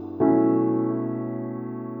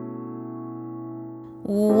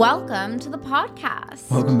Welcome to the podcast.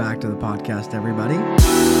 Welcome back to the podcast, everybody.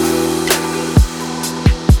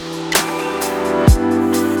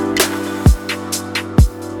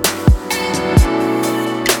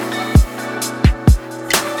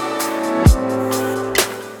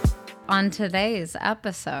 On today's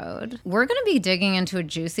episode, we're going to be digging into a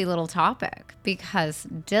juicy little topic because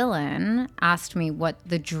Dylan asked me what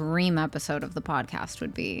the dream episode of the podcast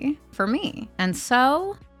would be for me. And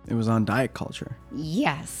so... It was on diet culture.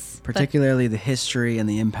 Yes. Particularly the history and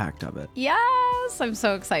the impact of it. Yes, I'm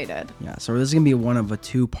so excited. Yeah, so this is going to be one of a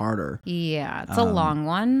two-parter. Yeah, it's a long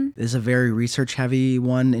one. This is a very research-heavy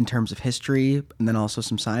one in terms of history and then also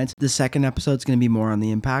some science. The second episode is going to be more on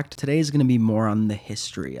the impact. Today is going to be more on the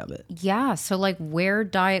history of it. Yeah, so like where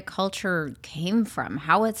diet culture came from,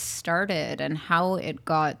 how it started, and how it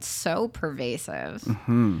got so pervasive.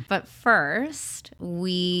 But first,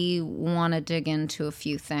 we want to dig into a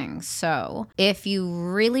few things. So if you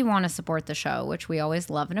really want to support the show, which we always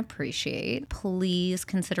love and appreciate, please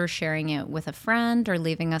consider sharing it with a friend or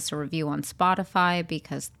leaving us a review on Spotify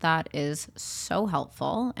because that is so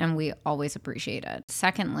helpful and we always appreciate it.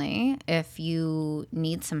 Secondly, if you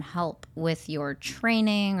need some help with your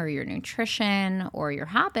training or your nutrition or your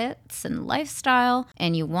habits and lifestyle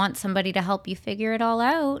and you want somebody to help you figure it all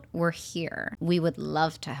out, we're here. We would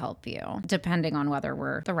love to help you, depending on whether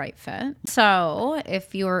we're the right fit. So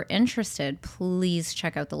if you're interested, please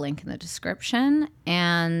check out the link in the description.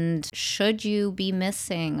 And should you be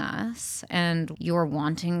missing us and you're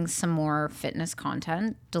wanting some more fitness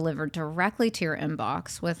content delivered directly to your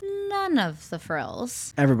inbox with none of the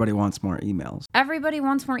frills. Everybody wants more emails. Everybody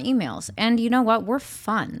wants more emails. And you know what? We're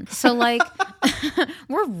fun. So like,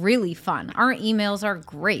 we're really fun. Our emails are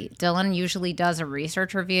great. Dylan usually does a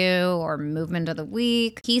research review or movement of the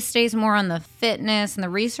week. He stays more on the fitness and the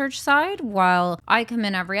research side while I come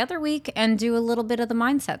in every other week and do a little bit of the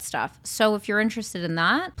mindset stuff. So if you're interested in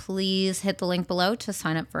that, please hit the link below to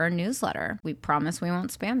sign up for our newsletter. We promise we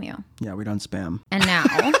won't spam you. Yeah, we don't spam. And now...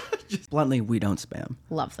 Bluntly, we don't spam.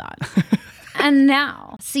 Love that. And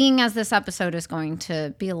now, seeing as this episode is going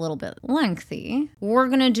to be a little bit lengthy, we're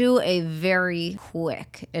going to do a very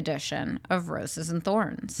quick edition of Roses and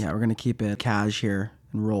Thorns. Yeah, we're going to keep it cash here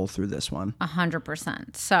and roll through this one.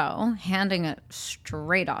 100%. So, handing it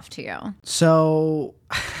straight off to you. So,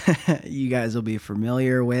 you guys will be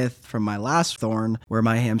familiar with from my last thorn where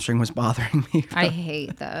my hamstring was bothering me. I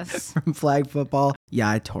hate this. From flag football. Yeah,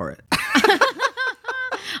 I tore it.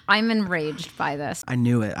 I'm enraged by this. I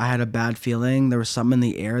knew it. I had a bad feeling. There was something in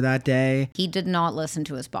the air that day. He did not listen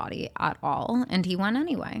to his body at all, and he went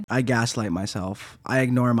anyway. I gaslight myself. I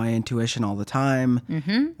ignore my intuition all the time.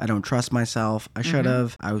 I don't trust myself. I should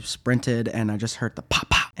have. I sprinted, and I just heard the pop,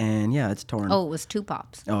 pop. And yeah, it's torn. Oh, it was 2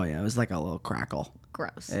 pops. Oh, yeah. It was like a little crackle.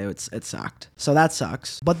 Gross. It sucked. So that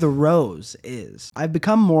sucks. But the rose is, I've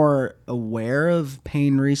become more aware of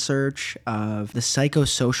pain research, of the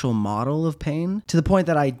psychosocial model of pain, to the point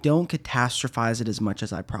that I don't catastrophize it as much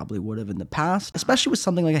as I probably would have in the past, especially with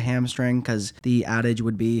something like a hamstring, because the adage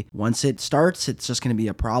would be, once it starts, it's just going to be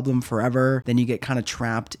a problem forever. Then you get kind of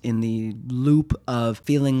trapped in the loop of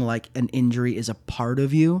feeling like an injury is a part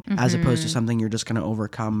of you, as opposed to something you're just going to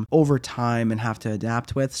overcome over time and have to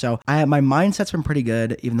adapt with. So my mindset's been pretty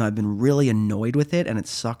good, even though I've been really annoyed with it and it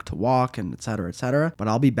sucked to walk and et cetera, but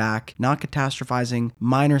I'll be back, not catastrophizing,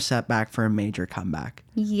 minor setback for a major comeback.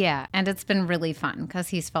 Yeah, and it's been really fun because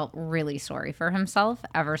he's felt really sorry for himself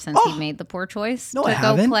ever since he made the poor choice to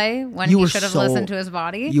go play when he should have listened to his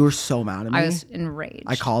body. You were so mad at me. I was enraged.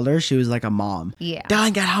 I called her. She was like a mom. Yeah.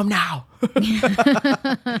 Dylan, get home now.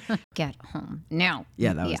 Get home now.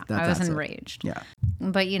 Yeah, I was enraged. Yeah.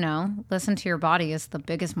 But listen to your body is the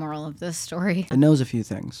biggest moral of this story. It knows a few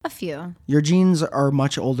things. A few. Your genes are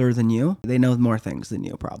much older than you. They know more things than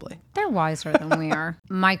you, probably. They're wiser than we are.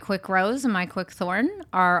 My quick rose and my quick thorn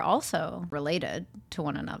are also related to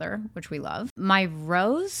one another, which we love. My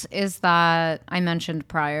rose is that I mentioned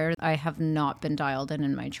prior, I have not been dialed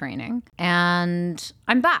in my training and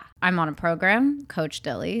I'm back. I'm on a program. Coach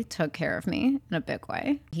Dilly took care of me in a big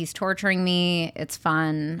way. He's torturing me. It's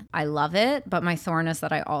fun. I love it. But my thorn is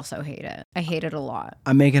that I also hate it. I hate it a lot.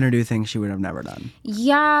 I'm making her do things she would have never done.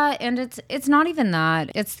 Yeah. And it's not even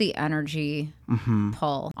that. It's the energy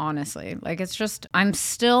pull, honestly. Like, it's just, I'm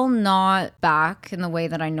still not back in the way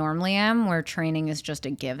that I normally am, where training is just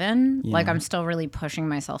a given. Yeah. Like, I'm still really pushing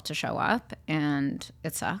myself to show up and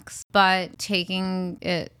it sucks. But taking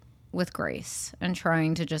it with grace and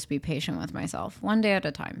trying to just be patient with myself, one day at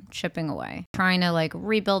a time, chipping away, trying to like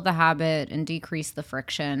rebuild the habit and decrease the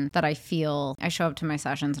friction that I feel. I show up to my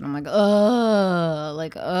sessions and I'm like,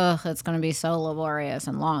 it's going to be so laborious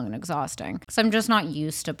and long and exhausting because I'm just not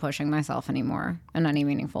used to pushing myself anymore in any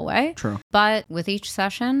meaningful way. True. But with each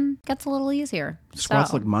session, it gets a little easier.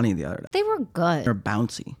 Squats look money the other day. They were good. They're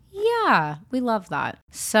bouncy. Yeah, we love that.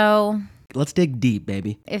 So let's dig deep,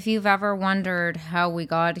 baby. if you've ever wondered how we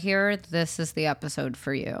got here, this is the episode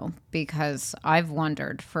for you, because I've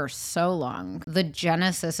wondered for so long the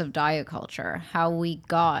genesis of diet culture, how we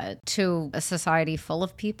got to a society full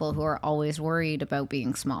of people who are always worried about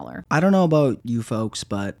being smaller. I don't know about you folks,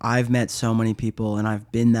 but I've met so many people, and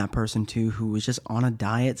I've been that person too, who was just on a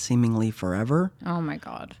diet seemingly forever. Oh my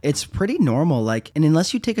God. It's pretty normal. And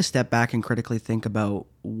unless you take a step back and critically think about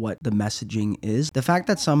what the messaging is, the fact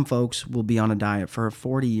that some folks will be on a diet for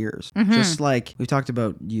 40 years, just like we talked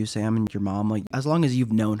about you, Sam, and your mom, like as long as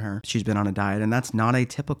you've known her, she's been on a diet, and that's not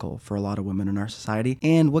atypical for a lot of women in our society.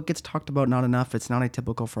 And what gets talked about not enough, it's not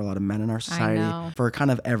atypical for a lot of men in our society, for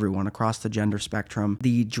kind of everyone across the gender spectrum.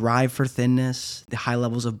 The drive for thinness, the high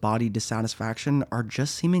levels of body dissatisfaction are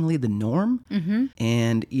just seemingly the norm.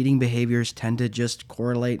 And eating behaviors tend to just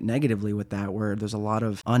correlate negatively with that, where there's a lot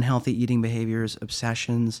of unhealthy eating behaviors,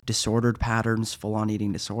 obsessions, disordered patterns, full-on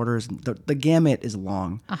eating disorders. The gamut is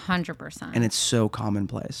long. 100%. And it's so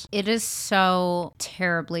commonplace. It is so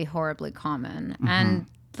terribly, horribly common. And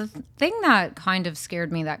the thing that kind of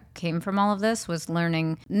scared me that came from all of this was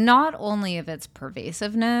learning not only of its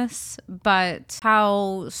pervasiveness, but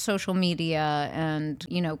how social media and,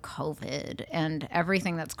 COVID and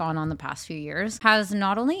everything that's gone on the past few years has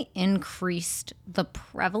not only increased the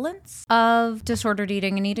prevalence of disordered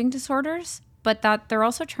eating and eating disorders, but that they're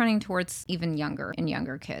also trending towards even younger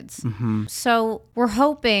kids. So we're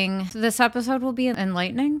hoping this episode will be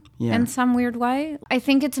enlightening in some weird way. I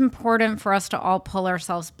think it's important for us to all pull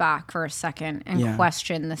ourselves back for a second and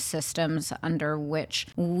question the systems under which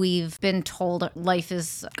we've been told life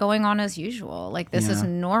is going on as usual. Like this is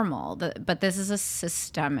normal, but this is a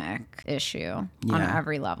systemic issue on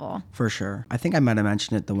every level. For sure. I think I might have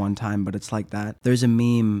mentioned it the one time, but it's like that. There's a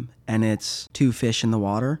meme and it's two fish in the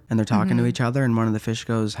water and they're talking to each other, and one of the fish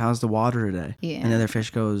goes, "How's the water today?" And the other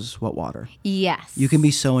fish goes, "What water?" Yes. You can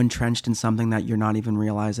be so entrenched in something that you're not even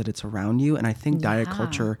realize that it's around you. And I think diet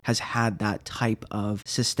culture has had that type of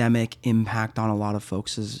systemic impact on a lot of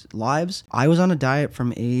folks' lives. I was on a diet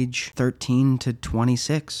from age 13 to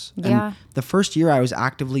 26. And the first year I was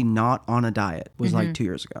actively not on a diet was like 2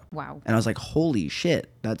 years ago. Wow. And I was like, holy shit.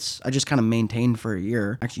 I just kind of maintained for a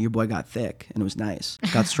year. Actually, your boy got thick and it was nice.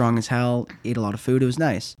 Got strong as hell, ate a lot of food. It was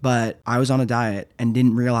nice. But I was on a diet and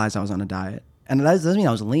didn't realize I was on a diet. And that doesn't mean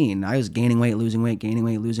I was lean. I was gaining weight, losing weight, gaining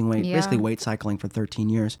weight, losing weight, basically weight cycling for 13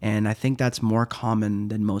 years. And I think that's more common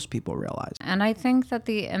than most people realize. And I think that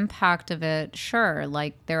the impact of it, sure,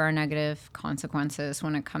 like there are negative consequences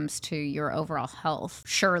when it comes to your overall health,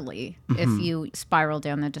 surely, if you spiral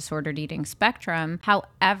down the disordered eating spectrum.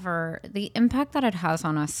 However, the impact that it has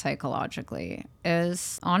on us psychologically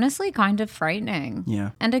is honestly kind of frightening.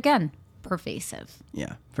 Yeah. And again, pervasive.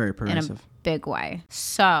 Yeah, very pervasive. In a big way.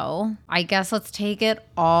 So I guess let's take it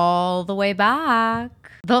all the way back.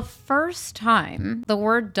 The first time the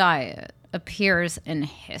word diet appears in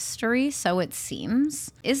history, so it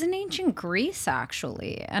seems, is in ancient Greece,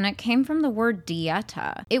 actually, and it came from the word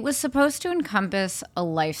dieta. It was supposed to encompass a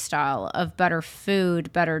lifestyle of better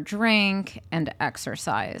food, better drink, and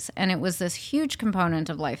exercise, and it was this huge component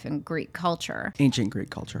of life in Greek culture. Ancient Greek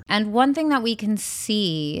culture. And one thing that we can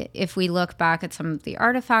see if we look back at some of the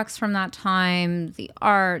artifacts from that time, the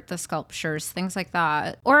art, the sculptures, things like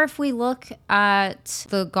that, or if we look at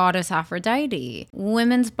the goddess Aphrodite,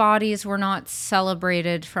 women's bodies were not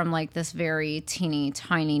celebrated from like this very teeny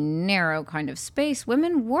tiny narrow kind of space.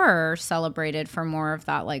 Women were celebrated for more of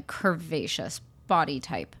that like curvaceous body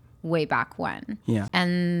type way back when. Yeah.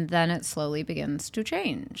 And then it slowly begins to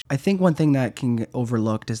change. I think one thing that can get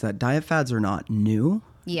overlooked is that diet fads are not new.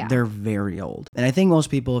 Yeah. They're very old. And I think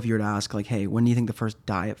most people, if you were to ask, like, hey, when do you think the first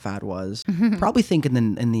diet fad was? Probably think in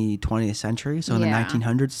the 20th century, so in the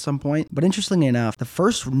 1900s at some point. But interestingly enough, the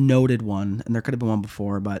first noted one, and there could have been one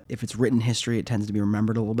before, but if it's written history, it tends to be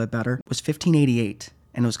remembered a little bit better, was 1588.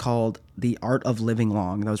 And it was called The Art of Living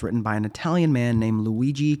Long, that was written by an Italian man named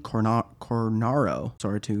Luigi Cornaro.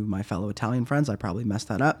 Sorry to my fellow Italian friends, I probably messed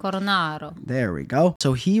that up. Cornaro. There we go.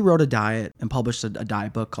 So he wrote a diet and published a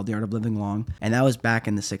diet book called The Art of Living Long, and that was back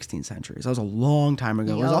in the 16th century. So that was a long time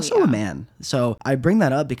ago. He was also a man. So I bring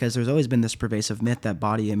that up because there's always been this pervasive myth that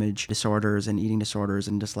body image disorders and eating disorders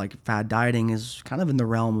and just like fad dieting is kind of in the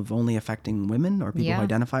realm of only affecting women or people who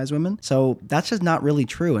identify as women. So that's just not really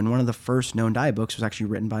true. And one of the first known diet books was actually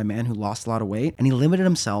written by a man who lost a lot of weight, and he limited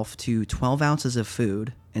himself to 12 ounces of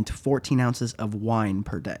food and to 14 ounces of wine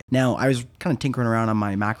per day. Now, I was kind of tinkering around on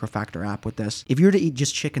my MacroFactor app with this. If you were to eat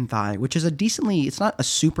just chicken thigh, which is it's not a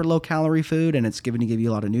super low calorie food and it's given to give you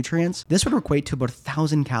a lot of nutrients, this would equate to about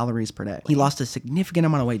 1,000 calories per day. He lost a significant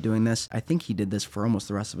amount of weight doing this. I think he did this for almost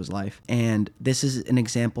the rest of his life. And this is an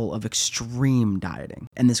example of extreme dieting.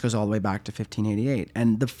 And this goes all the way back to 1588.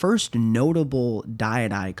 And the first notable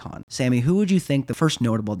diet icon, Sammy, who would you think the first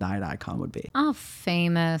notable diet icon would be? A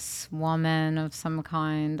famous woman of some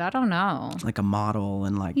kind. I don't know. Like a model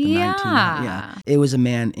in like the 1900s. Yeah. It was a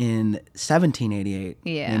man in 1788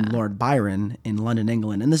 named Lord Byron in London,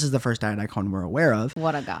 England. And this is the first diet icon we're aware of.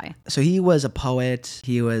 What a guy. So he was a poet.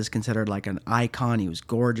 He was considered like an icon. He was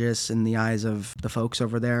gorgeous in the eyes of the folks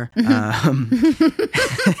over there. I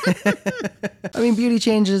mean,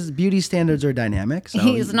 beauty standards are dynamic. So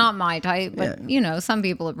he's not my type, but some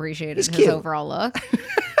people appreciated his overall look.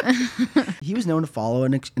 He was known to follow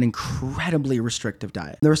an incredibly restrictive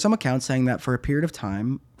diet. There were some accounts saying that for a period of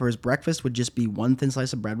time, for his breakfast would just be one thin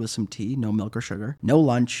slice of bread with some tea, no milk or sugar, no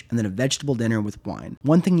lunch, and then a vegetable dinner with wine.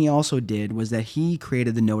 One thing he also did was that he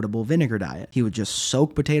created the notable vinegar diet. He would just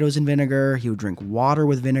soak potatoes in vinegar, he would drink water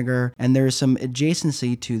with vinegar, and there's some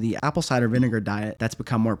adjacency to the apple cider vinegar diet that's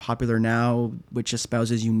become more popular now, which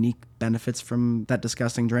espouses unique benefits from that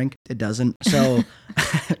disgusting drink. It doesn't. So,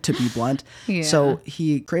 to be blunt. Yeah. So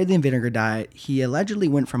he created the vinegar diet. He allegedly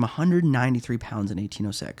went from 193 pounds in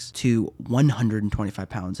 1806 to 125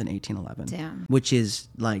 pounds in 1811. Damn. Which is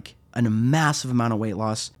like a massive amount of weight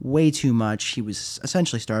loss, way too much. He was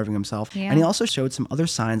essentially starving himself. Yeah. And he also showed some other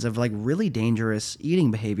signs of like really dangerous eating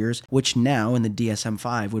behaviors, which now in the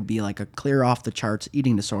DSM-5 would be like a clear off the charts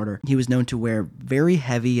eating disorder. He was known to wear very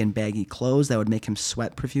heavy and baggy clothes that would make him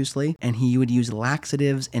sweat profusely, and he would use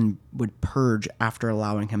laxatives and would purge after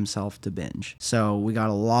allowing himself to binge. So we got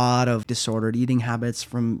a lot of disordered eating habits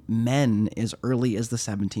from men as early as the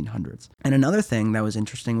 1700s. And another thing that was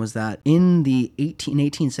interesting was that in the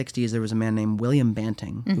 1860s, there was a man named William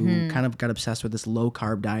Banting who kind of got obsessed with this low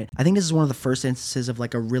carb diet. I think this is one of the first instances of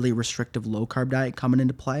like a really restrictive low carb diet coming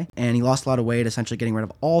into play. And he lost a lot of weight, essentially getting rid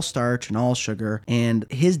of all starch and all sugar. And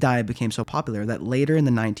his diet became so popular that later in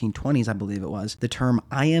the 1920s, I believe it was, the term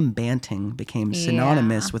I am Banting became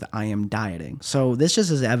synonymous with I am dieting. So this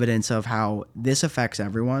just is evidence of how this affects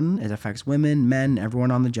everyone. It affects women, men,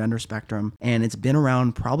 everyone on the gender spectrum. And it's been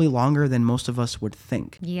around probably longer than most of us would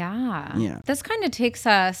think. Yeah. This kind of takes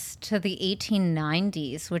us to the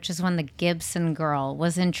 1890s, which is when the Gibson Girl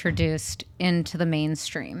was introduced into the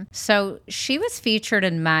mainstream. So she was featured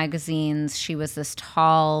in magazines. She was this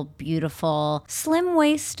tall, beautiful,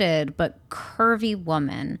 slim-waisted, but curvy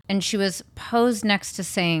woman. And she was posed next to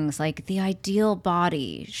sayings like the ideal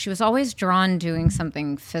body. She was always drawn doing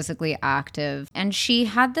something physically active. And she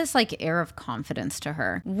had this like air of confidence to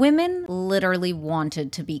her. Women literally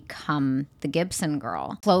wanted to become the Gibson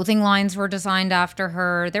Girl. Clothing lines were designed after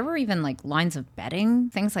her. There were even like lines of bedding,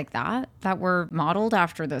 things like that were modeled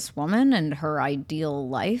after this woman and her ideal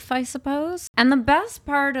life, I suppose. And the best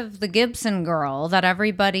part of the Gibson Girl that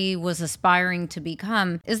everybody was aspiring to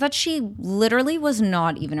become is that she literally was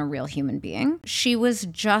not even a real human being. She was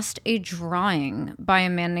just a drawing by a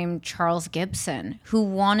man named Charles Gibson who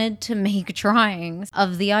wanted to make drawings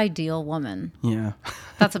of the ideal woman. Yeah.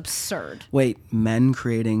 That's absurd. Wait, men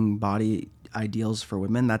creating body ideals for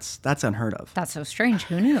women? That's unheard of. That's so strange.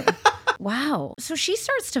 Who knew? Wow. So she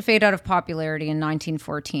starts to fade out of popularity in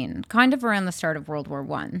 1914, kind of around the start of World War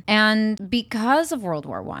I. And because of World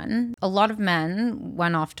War I, a lot of men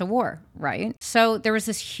went off to war, right? So there was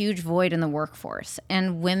this huge void in the workforce,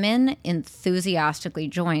 and women enthusiastically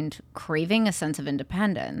joined, craving a sense of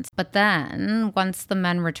independence. But then, once the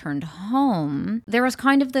men returned home, there was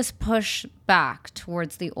kind of this push back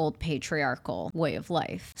towards the old patriarchal way of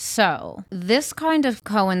life. So this kind of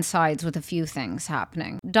coincides with a few things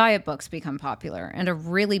happening. Diet books become popular, and a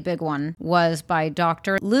really big one was by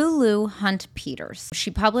Dr. Lulu Hunt Peters.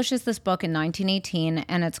 She publishes this book in 1918,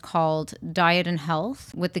 and it's called Diet and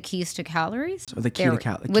Health with the Keys to Calories. So the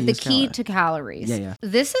key to calories. Yeah.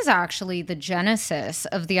 This is actually the genesis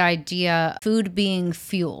of the idea of food being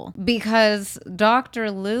fuel, because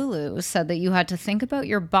Dr. Lulu said that you had to think about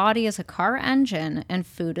your body as a car engine and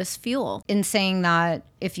food as fuel, in saying that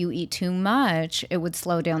if you eat too much, it would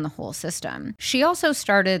slow down the whole system. She also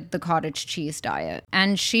started the cottage cheese diet,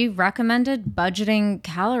 and she recommended budgeting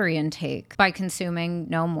calorie intake by consuming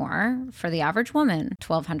no more, for the average woman,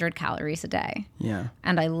 1,200 calories a day. Yeah.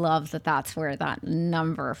 And I love that that's where that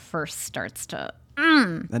number first starts to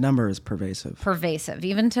The number is pervasive.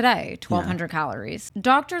 Even today, 1,200 calories.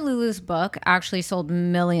 Dr. Lulu's book actually sold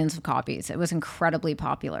millions of copies. It was incredibly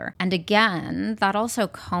popular. And again, that also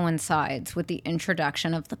coincides with the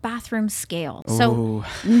introduction of the bathroom scale. So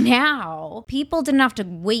now people didn't have to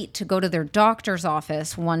wait to go to their doctor's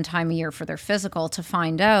office one time a year for their physical to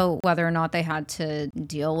find out whether or not they had to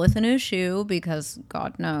deal with an issue, because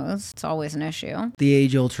God knows it's always an issue. The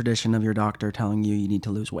age-old tradition of your doctor telling you need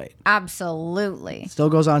to lose weight. Absolutely. Still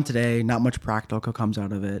goes on today. Not much practical comes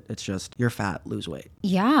out of it. It's just, you're fat, lose weight.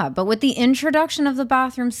 Yeah, but with the introduction of the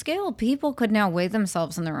bathroom scale, people could now weigh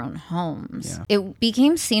themselves in their own homes. Yeah. It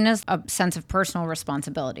became seen as a sense of personal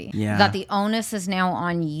responsibility. Yeah. That the onus is now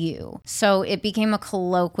on you. So it became a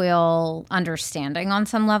colloquial understanding on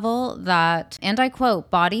some level that, and I quote,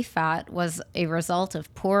 body fat was a result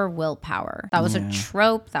of poor willpower. That was a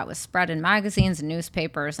trope that was spread in magazines and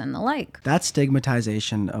newspapers and the like. That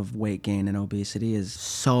stigmatization of weight gain and obesity is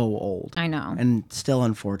so old. I know. And still,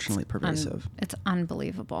 unfortunately, pervasive. It's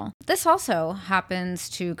unbelievable. This also happens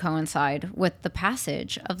to coincide with the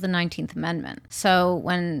passage of the 19th Amendment. So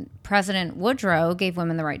when President Woodrow gave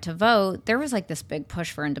women the right to vote, there was like this big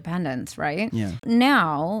push for independence, right? Yeah.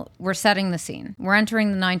 Now we're setting the scene. We're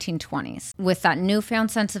entering the 1920s with that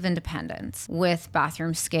newfound sense of independence, with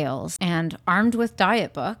bathroom scales, and armed with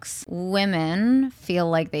diet books. Women feel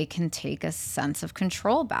like they can take a sense of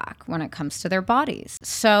control back when it comes to their bodies.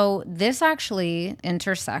 So this actually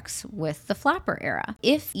intersects with the flapper era.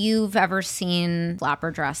 If you've ever seen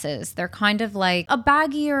flapper dresses, they're kind of like a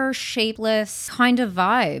baggier, shapeless kind of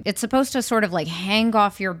vibe. It's supposed to sort of like hang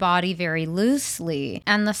off your body very loosely,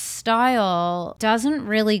 and the style doesn't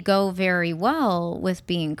really go very well with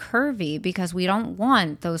being curvy, because we don't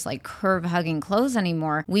want those like curve hugging clothes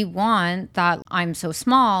anymore. We want that I'm so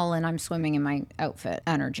small and I'm swimming in my outfit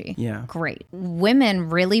energy. Yeah. Great. Women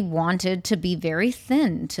really wanted to be very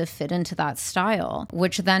thin to fit into that style,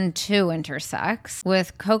 which then too intersects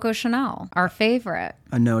with Coco Chanel, our favorite.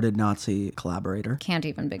 A noted Nazi collaborator. Can't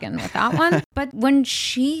even begin with that one. But when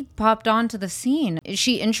she popped onto the scene,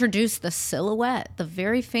 she introduced the silhouette, the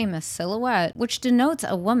very famous silhouette, which denotes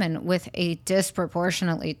a woman with a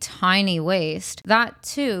disproportionately tiny waist. That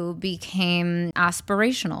too became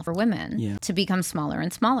aspirational for women to become smaller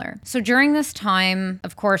and smaller. So during this time,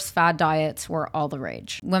 of course, fad diets were all the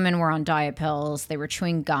rage. Women were on diet pills. They were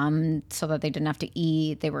chewing gum so that they didn't have to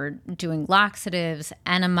eat. They were doing laxatives,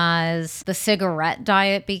 enemas. The cigarette diet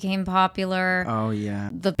became popular. Oh, yeah.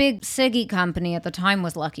 The big ciggy company at the time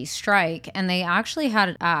was Lucky Strike, and they actually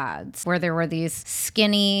had ads where there were these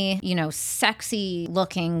skinny, sexy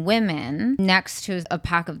looking women next to a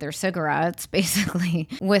pack of their cigarettes, basically,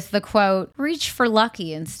 with the quote, "Reach for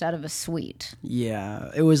Lucky instead of a sweet." Yeah.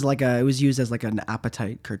 It was used as like an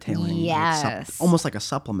appetite curtailing. Yes. Almost like a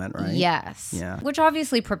supplement, right? Yes. Yeah. Which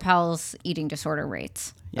obviously propels eating disorder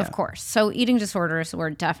rates. Yeah. Of course. So eating disorders were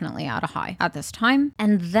definitely at a high at this time.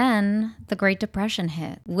 And then the Great Depression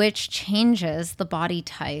hit, which changes the body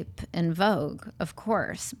type in vogue, of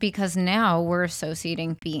course, because now we're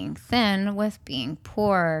associating being thin with being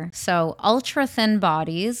poor. So ultra thin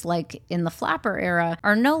bodies, like in the flapper era,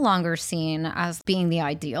 are no longer seen as being the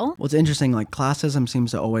ideal. Well, it's interesting, like classism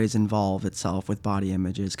seems to always involve itself with body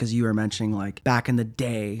images, because you were mentioning like back in the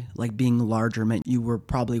day, like being larger meant you were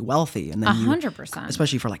probably wealthy, and then 100%.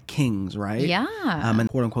 Especially for like kings, right? Yeah. And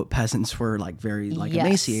quote unquote peasants were like very like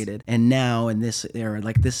emaciated. And now in this era,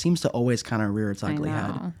 like this seems to always kind of rear its ugly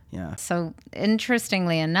head. Yeah. So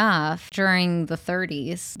interestingly enough, during the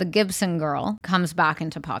 30s, the Gibson girl comes back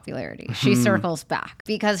into popularity. She circles back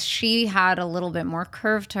because she had a little bit more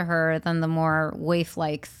curve to her than the more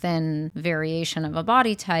waif-like thin variation of a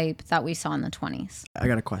body type that we saw in the 20s. I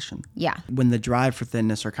got a question. Yeah. When the drive for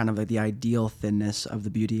thinness, or kind of like the ideal thinness of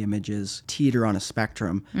the beauty images, teeter on a spectrum,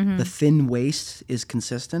 spectrum, the thin waist is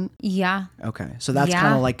consistent. Yeah. Okay. So that's Yeah.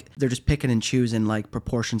 kind of like they're just picking and choosing like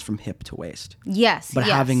proportions from hip to waist. Yes. But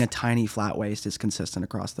yes. having a tiny flat waist is consistent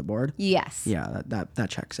across the board. Yes. Yeah, that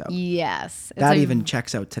checks out. Yes. It's That a- even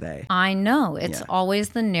checks out today. I know. It's Yeah. always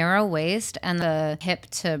the narrow waist and the hip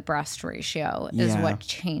to breast ratio is Yeah. what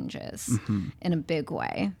changes in a big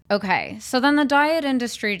way. Okay. So then the diet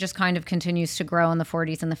industry just kind of continues to grow in the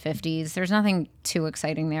 40s and the 50s. There's nothing too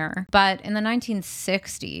exciting there. But in the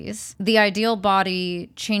 1960s, the ideal body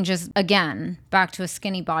changes again back to a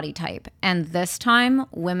skinny body type. And this time,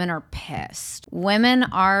 women are pissed. Women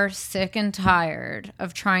are sick and tired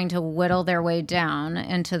of trying to whittle their way down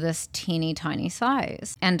into this teeny tiny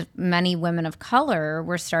size. And many women of color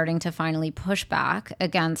were starting to finally push back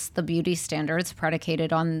against the beauty standards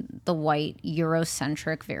predicated on the white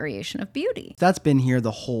Eurocentric variation of beauty. That's been here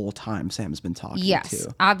the whole time Sam's been talking Yes,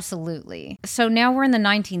 too. absolutely. So now we're in the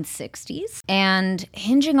 1960s, and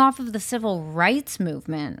hinging off of the civil rights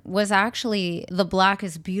movement was actually the Black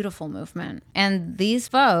is Beautiful movement. And these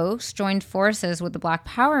folks joined forces with the Black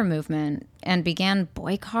Power movement and began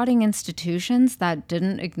boycotting institutions that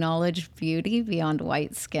didn't acknowledge beauty beyond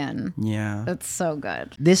white skin. Yeah. That's so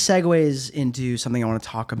good. This segues into something I want to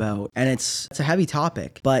talk about, and it's a heavy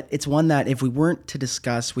topic, but it's one that if we weren't to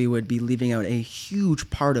discuss, we would be leaving out a huge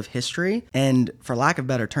part of history, and for lack of a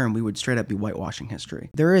better term, we would straight up be whitewashing history.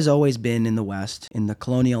 There has always been in the West, in the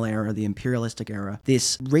colonial era, the imperialistic era,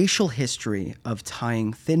 this racial history of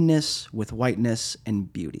tying thinness with whiteness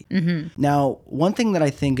and beauty. Now, one thing that I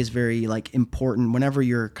think is very important whenever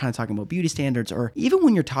you're kind of talking about beauty standards, or even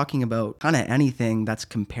when you're talking about kind of anything that's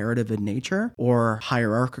comparative in nature or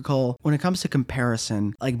hierarchical, when it comes to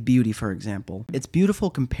comparison, like beauty, for example, it's beautiful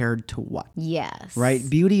compared to what? Yes. Right?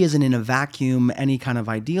 Beauty isn't in a vacuum. Any kind of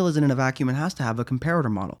ideal isn't in a vacuum. It has to have a comparator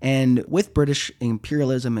model. And with British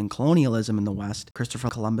imperialism and colonialism in the West, Christopher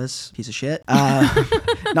Columbus, piece of shit,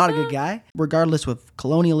 not a good guy. Regardless with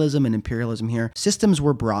colonialism and imperialism here, systems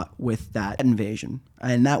were brought with that invasion.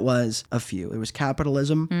 And that was a few. It was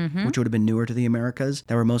capitalism, which would have been newer to the Americas.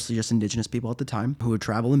 That were mostly just indigenous people at the time who would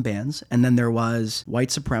travel in bands. And then there was white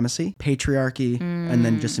supremacy, patriarchy, and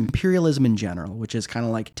then just imperialism in general, which is kind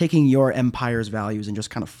of like taking your empire's values and just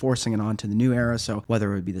kind of forcing it onto the new era. So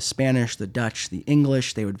whether it would be the Spanish, the Dutch, the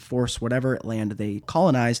English, they would force whatever land they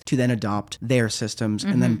colonized to then adopt their systems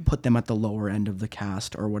and then put them at the lower end of the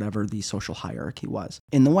caste or whatever the social hierarchy was.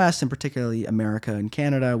 In the West, and particularly America and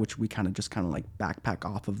Canada, which we kind of like backpack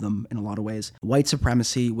off of them in a lot of ways, white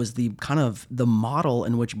supremacy was the kind of the model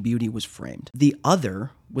in which beauty was framed. The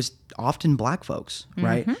other was often black folks,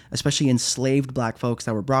 right? Especially enslaved black folks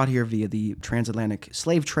that were brought here via the transatlantic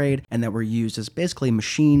slave trade and that were used as basically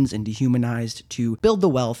machines and dehumanized to build the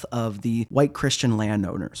wealth of the white Christian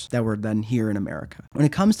landowners that were then here in America. When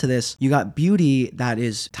it comes to this, you got beauty that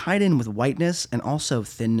is tied in with whiteness and also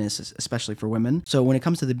thinness, especially for women. So when it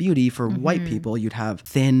comes to the beauty for white people, you'd have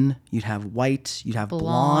thin, you'd have white, you'd have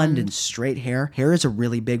blonde and straight hair. Hair is a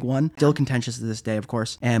really big one, still contentious to this day, of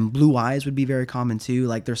course. And blue eyes would be very common too.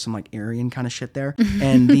 Like there's some like Aryan kind of shit there.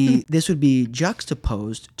 And this would be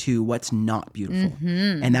juxtaposed to what's not beautiful.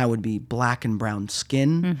 And that would be black and brown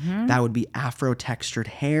skin. That would be Afro textured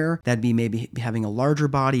hair. That'd be maybe having a larger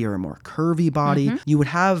body or a more curvy body. You would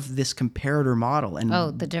have this comparator model and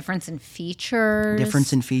the difference in features.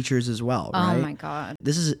 difference in features as well, right? Oh my God.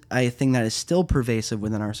 This is a thing that is still pervasive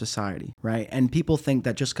within our society, right? And people think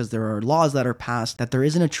that just because there are laws that are passed, that there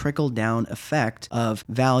isn't a trickle down effect of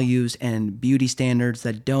values and beauty standards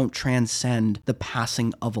that don't transcend the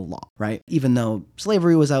passing of a law, right? Even though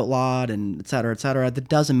slavery was outlawed and et cetera, that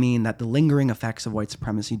doesn't mean that the lingering effects of white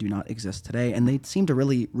supremacy do not exist today. And they seem to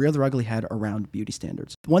really rear their ugly head around beauty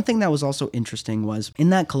standards. One thing that was also interesting was in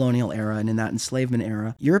that colonial era and in that enslavement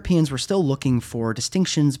era, Europeans were still looking for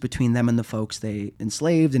distinctions between them and the folks they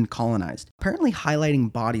enslaved and colonized. Apparently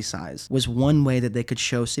highlighting body size was one way that they could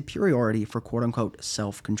show superiority for quote unquote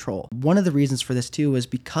self-control. One of the reasons for this too is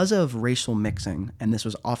because of racial mixing, and this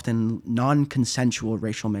was often non-consensual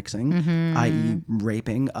racial mixing, i.e.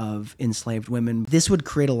 raping of enslaved women. This would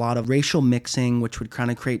create a lot of racial mixing, which would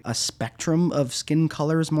kind of create a spectrum of skin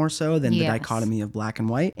colors more so than the dichotomy of black and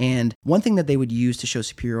white. And one thing that they would use to show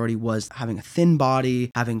superiority was having a thin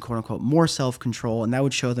body, having quote unquote more self-control, and that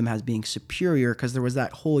would show them as being superior because there was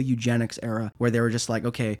that whole eugenics era where they were just like,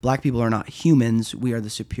 okay, black people are not humans, we are the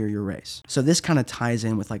superior race. So this kind of ties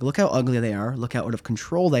in with like, look how ugly they are, look how out of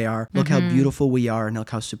control they are, look how beautiful we are, and look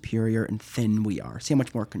how superior and thin we are. See how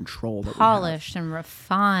much more control that we have. Polished and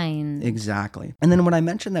refined. Exactly. And then when I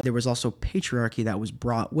mentioned that there was also patriarchy that was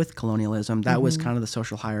brought with colonialism, that was kind of the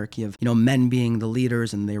social hierarchy of, men being the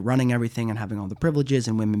leaders and they're running everything and having all the privileges,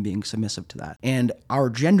 and women being submissive to that. And our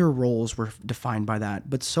gender roles were defined by that,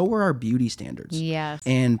 but so were our beauty standards. Yes.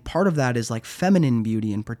 And part of that is like feminine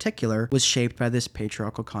beauty in particular was shaped by this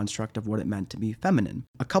patriarchal construct of what it meant to be feminine.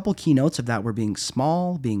 A couple key notes of that were being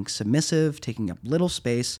small, being submissive, taking up little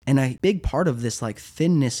space. And a big part of this like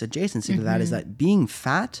thinness adjacency to that is that being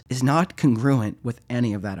fat is not congruent with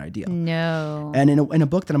any of that ideal. No. And in a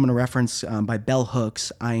book that I'm going to reference by Bell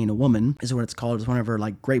Hooks, I Ain't a Woman, is what it's called. It's one of her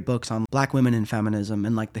like great books on black women and feminism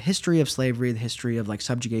and like the history of slavery, the history of like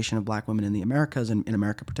subjugation of black women in the Americas and in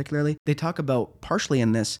America particularly. They talk about partially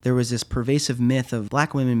in this, there was this pervasive myth of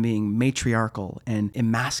black women being matriarchal and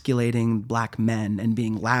emasculating black men and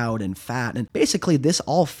being loud and fat. And basically this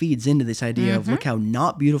all feeds into this idea of look how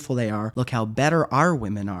not beautiful they are, look how better our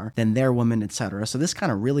women are than their women, etc. So this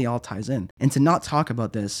kind of really all ties in. And to not talk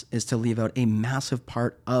about this is to leave out a massive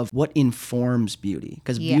part of what informs beauty.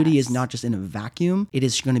 Because beauty is not just in a vacuum, it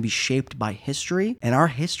is going to be shaped by history. And our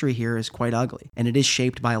history here is quite ugly. And it is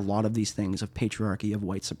shaped by a lot of these things of patriarchy, of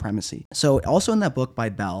white supremacy. So also in that book by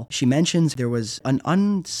Bell, she mentions there was an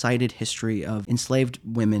uncited history of enslaved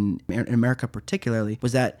women in America particularly,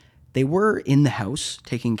 was that they were in the house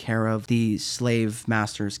taking care of the slave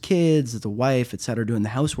master's kids, the wife, etc., doing the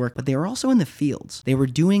housework, but they were also in the fields. They were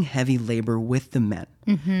doing heavy labor with the men.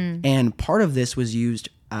 And part of this was used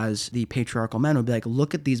as the patriarchal men would be like,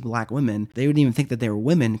 look at these black women. They wouldn't even think that they were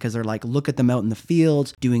women because they're like, look at them out in the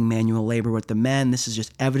fields doing manual labor with the men. This is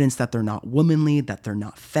just evidence that they're not womanly, that they're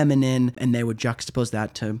not feminine. And they would juxtapose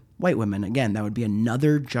that to white women. Again, that would be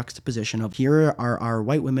another juxtaposition of here are our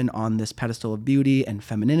white women on this pedestal of beauty and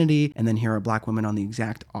femininity, and then here are black women on the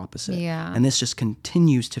exact opposite. Yeah. And this just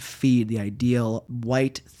continues to feed the ideal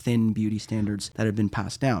white, thin beauty standards that have been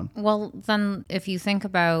passed down. Well, then if you think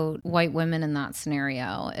about white women in that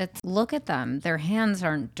scenario, it's look at them. Their hands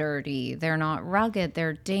aren't dirty. They're not rugged.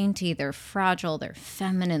 They're dainty. They're fragile. They're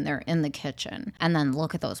feminine. They're in the kitchen. And then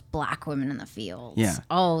look at those black women in the fields. Yeah.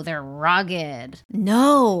 Oh, they're rugged.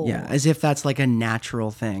 No. Yeah, as if that's like a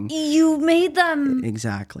natural thing. You made them.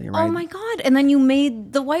 Exactly, right? Oh my God. And then you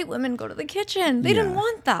made the white women go to the kitchen. They didn't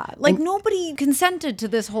want that. Like nobody consented to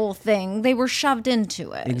this whole thing. They were shoved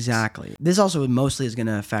into it. Exactly. This also mostly is going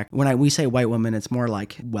to affect, when we say white women, it's more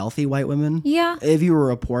like wealthy white women. Yeah. If you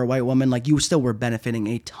were a poor white woman, like you still were benefiting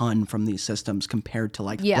a ton from these systems compared to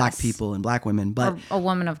like black people and black women. But a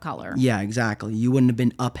woman of color. Yeah, exactly. You wouldn't have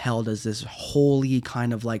been upheld as this holy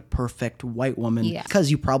kind of like perfect white woman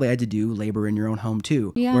because you probably had to do labor in your own home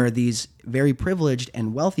too. Yeah. Where these very privileged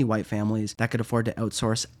and wealthy white families that could afford to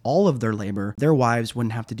outsource all of their labor, their wives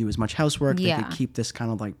wouldn't have to do as much housework. They could keep this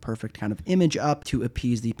kind of like perfect kind of image up to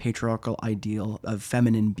appease the patriarchal ideal of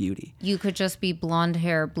feminine beauty. You could just be blonde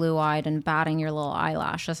hair, blue eyed, and batting your little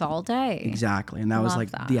eyelashes all day. Exactly. And that was like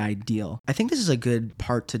the ideal. I think this is a good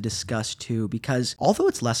part to discuss too, because although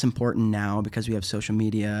it's less important now because we have social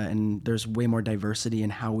media and there's way more diversity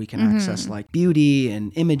in how we can access like beauty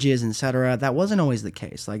and images, etc., that wasn't always the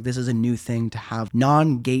case. Like this is a new thing to have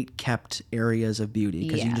non-gate kept areas of beauty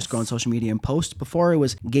because you just go on social media and post. Before it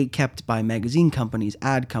was gate kept by magazine companies,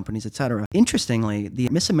 ad companies, etc. Interestingly, the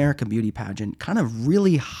Miss America beauty pageant kind of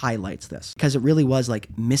really highlights this because it really was like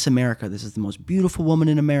Miss America. This is the most beautiful woman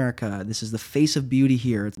in America. This is the face of beauty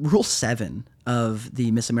here. It's Rule 7 of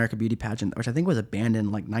the Miss America beauty pageant, which I think was abandoned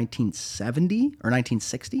in like 1970 or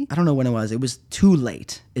 1960. I don't know when it was. It was too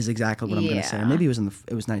late is exactly what I'm going to say. Or maybe it was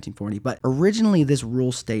 1940. But originally this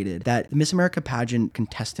rule stated that the Miss America pageant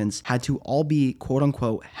contestants had to all be quote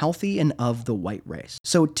unquote healthy and of the white race.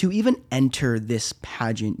 So to even enter this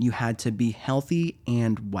pageant, you had to be healthy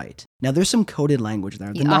and white. Now there's some coded language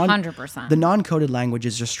there. 100%. The non-coded language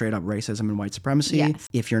is just straight up racism and white supremacy. Yes.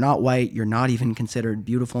 If you're not white, you're not even considered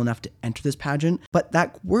beautiful enough to enter this pageant. But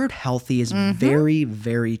that word healthy is very,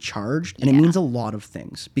 very charged. And it means a lot of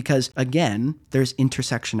things. Because again, there's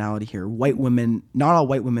intersectionality here. White women, not all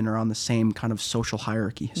white women are on the same kind of social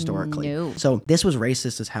hierarchy historically. No. So this was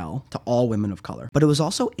racist as hell to all women of color. But it was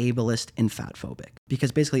also ableist and fatphobic.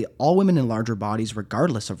 Because basically all women in larger bodies,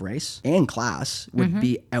 regardless of race and class, would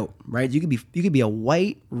be out, right? You could be a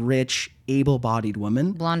white, rich, able-bodied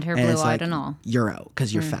woman. Blonde hair, and it's blue-eyed like, and all. You're out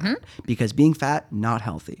because you're fat. Because being fat, not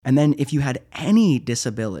healthy. And then if you had any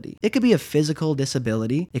disability, it could be a physical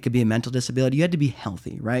disability, it could be a mental disability, you had to be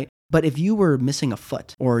healthy, right? But if you were missing a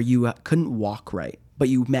foot or you couldn't walk right, but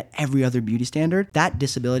you met every other beauty standard, that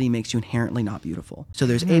disability makes you inherently not beautiful. So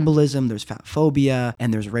there's ableism, there's fat phobia,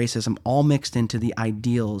 and there's racism all mixed into the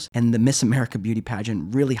ideals. And the Miss America beauty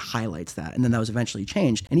pageant really highlights that. And then that was eventually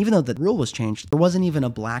changed. And even though the rule was changed, there wasn't even a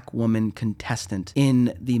black woman contestant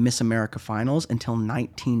in the Miss America finals until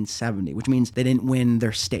 1970, which means they didn't win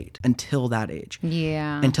their state until that age.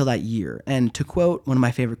 Yeah. Until that year. And to quote one of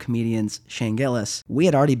my favorite comedians, Shane Gillis, we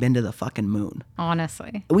had already been to the fucking moon.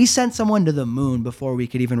 Honestly. We sent someone to the moon before we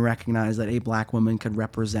could even recognize that a black woman could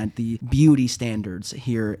represent the beauty standards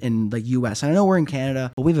here in the US. And I know we're in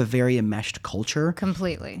Canada, but we have a very enmeshed culture.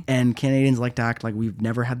 Completely. And Canadians like to act like we've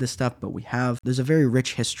never had this stuff, but we have. There's a very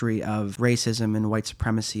rich history of racism and white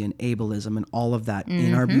supremacy and ableism and all of that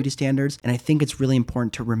in our beauty standards. And I think it's really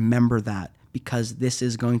important to remember that, because this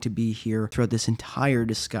is going to be here throughout this entire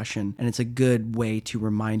discussion. And it's a good way to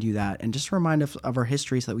remind you that, and just remind us of our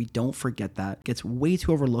history so that we don't forget that. It gets way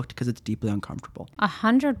too overlooked because it's deeply uncomfortable.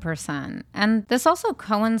 100%. And this also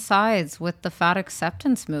coincides with the fat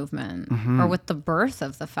acceptance movement, or with the birth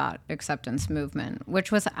of the fat acceptance movement,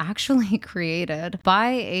 which was actually created by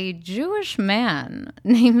a Jewish man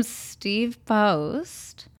named Steve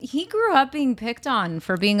Post. He grew up being picked on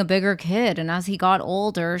for being a bigger kid, and as he got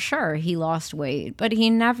older, sure, he lost weight, but he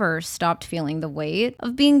never stopped feeling the weight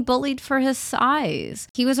of being bullied for his size.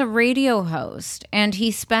 He was a radio host, and he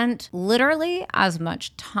spent literally as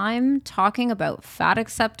much time talking about fat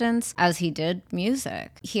acceptance as he did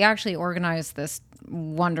music. He actually organized this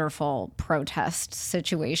wonderful protest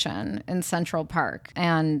situation in Central Park,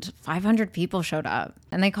 and 500 people showed up,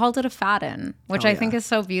 and they called it a fat-in, which I think is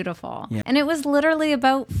so beautiful. Yeah. And it was literally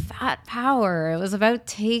about fat power. It was about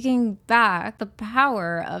taking back the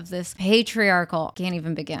power of this patriarchal, can't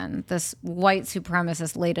even begin, this white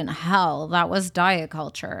supremacist laden hell that was diet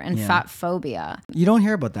culture and fat phobia. You don't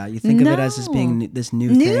hear about that. You think of it as this being this new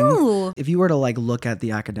thing. If you were to like look at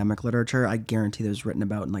the academic literature, I guarantee it was written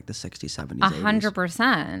about in like the 60s, 70s, 80s.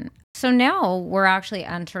 100%. So now we're actually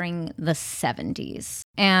entering the 70s.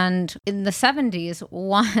 And in the 70s,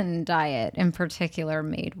 one diet in particular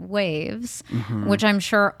made waves, which I'm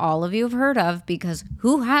sure all of you have heard of, because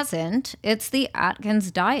who hasn't? It's the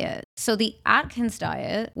Atkins diet. So the Atkins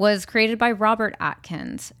diet was created by Robert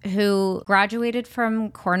Atkins, who graduated from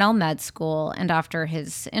Cornell Med School. And after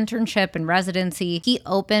his internship and residency, he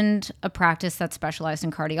opened a practice that specialized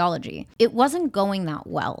in cardiology. It wasn't going that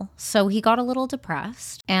well. So he got a little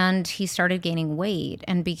depressed, and he started gaining weight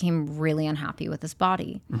and became really unhappy with his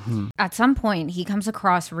body. At some point, he comes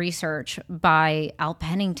across research by Al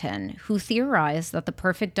Pennington, who theorized that the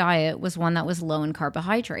perfect diet was one that was low in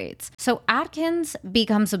carbohydrates. So Atkins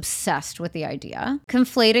becomes obsessed with the idea,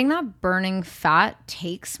 conflating that burning fat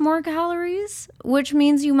takes more calories, which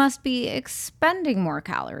means you must be expending more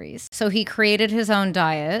calories. So he created his own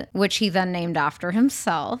diet, which he then named after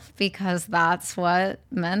himself, because that's what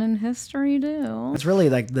men in history do. It's really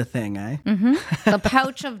like the thing, eh? The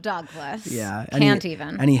pouch of Douglas. Yeah. Can't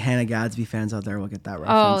even. Any Hannah Gadsby fans out there will get that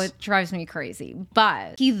reference. Oh, it drives me crazy.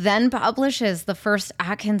 But he then publishes the first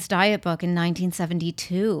Atkins diet book in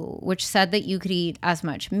 1972, which said that you could eat as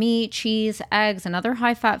much meat, cheese, eggs, and other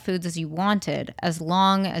high-fat foods as you wanted, as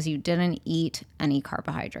long as you didn't eat any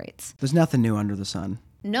carbohydrates. There's nothing new under the sun.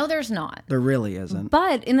 No, there's not. There really isn't.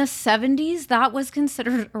 But in the 70s, that was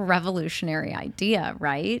considered a revolutionary idea,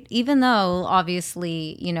 right? Even though,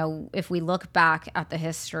 obviously, you know, if we look back at the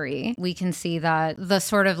history, we can see that the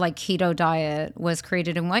sort of like keto diet was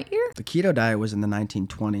created in what year? The keto diet was in the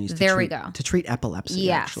 1920s. We go. To treat epilepsy,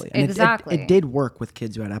 yes, actually. And exactly. It did work with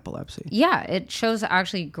kids who had epilepsy. Yeah, it shows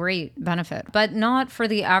actually great benefit, but not for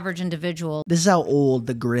the average individual. This is how old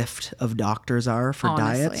the grift of doctors are for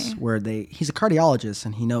Honestly. diets, where he's a cardiologist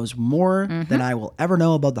and he knows more than I will ever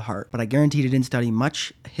know about the heart. But I guarantee he didn't study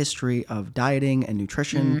much history of dieting and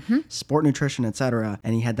nutrition, sport nutrition, etc.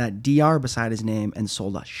 And he had that DR beside his name and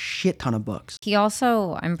sold a shit ton of books. He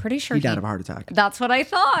also, I'm pretty sure he died of a heart attack. That's what I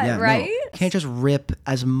thought, right? No, can't just rip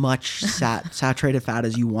as much saturated fat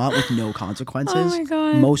as you want with no consequences. Oh my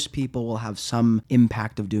God. Most people will have some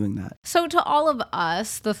impact of doing that. So to all of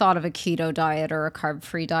us, the thought of a keto diet or a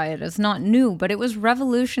carb-free diet is not new, but it was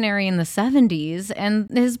revolutionary in the 70s, and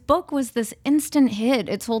his book was this instant hit.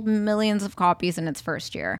 It sold millions of copies in its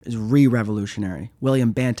first year. It's re-revolutionary.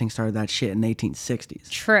 William Banting started that shit in the 1860s.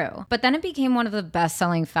 True. But then it became one of the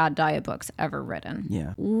best-selling fad diet books ever written.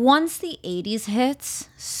 Yeah. Once the 80s hits,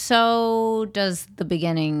 so does the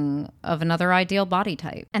beginning of another ideal body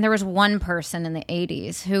type. And there was one person in the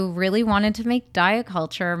 80s who really wanted to make diet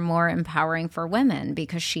culture more empowering for women,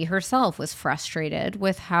 because she herself was frustrated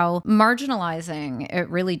with how marginalizing it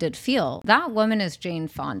really did feel. That woman is Jane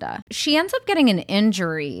Fonda. She ends up getting an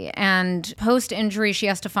injury, and post-injury, she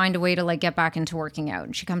has to find a way to like get back into working out.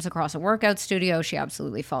 And she comes across a workout studio. She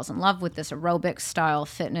absolutely falls in love with this aerobic style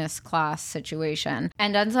fitness class situation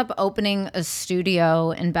and ends up opening a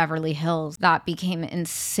studio in Beverly Hills that became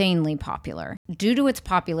insanely popular. Due to its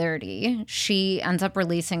popularity, she ends up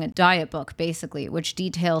releasing a diet book, basically, which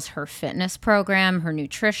details her fitness program, her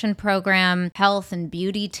nutrition program, health and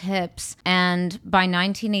beauty tips. And by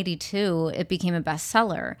 1982, it became a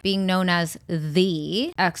bestseller, being known as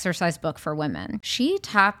the exercise book for women. She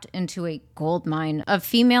tapped into a gold mine of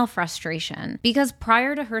female frustration because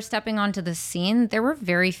prior to her stepping onto the scene, there were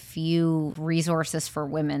very few resources for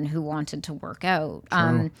women who wanted to work out.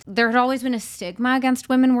 There had always been a stigma against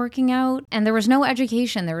women working out, and there was no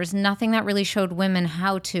education. There was nothing that really showed women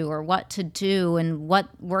how to or what to do and what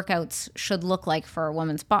workouts should look like for a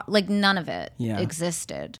woman's body. Like none of it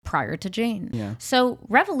existed prior to Jane. Yeah. So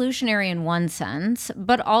revolutionary in one sense,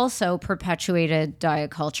 but also perpetuated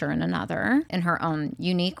diet culture in another in her own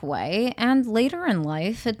unique way. And later in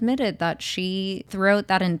life admitted that she, throughout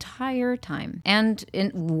that entire time and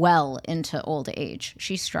well into old age,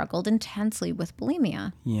 she struggled intensely with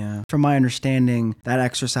bulimia. Yeah. From my understanding, that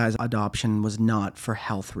exercise adoption was not for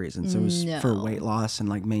health reasons. It was for weight loss and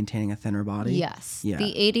like maintaining a thinner body. Yes. Yeah.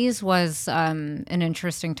 The 80s was an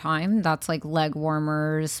interesting time. That's like leg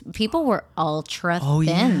warmers. People were ultra thin.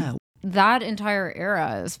 Yeah. That entire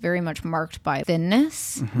era is very much marked by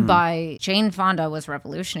thinness. By Jane Fonda was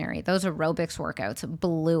revolutionary. Those aerobics workouts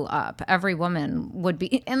blew up. Every woman would be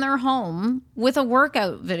in their home with a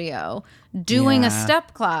workout video doing a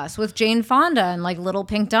step class with Jane Fonda and like little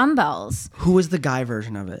pink dumbbells. Who was the guy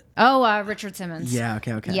version of it? Oh, Richard Simmons. Yeah,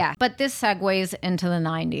 okay. Yeah, but this segues into the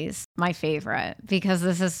 90s, my favorite, because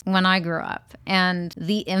this is when I grew up. And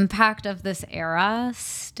the impact of this era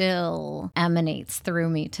still emanates through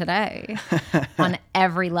me today on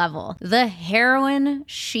every level. The heroin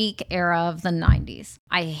chic era of the 90s.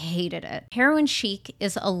 I hated it. Heroin chic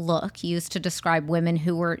is a look used to describe women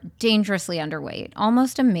who were dangerously underweight,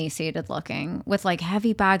 almost emaciated looking, with like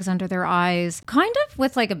heavy bags under their eyes, kind of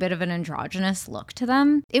with like a bit of an androgynous look to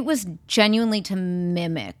them. It was genuinely to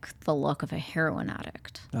mimic the look of a heroin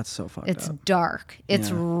addict. That's so fucked It's up. dark.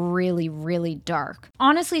 It's really, really dark.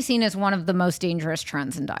 Honestly seen as one of the most dangerous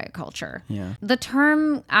trends in diet culture. Yeah. The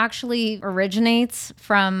term actually originates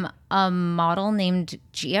from a model named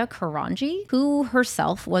Gia Karanji, who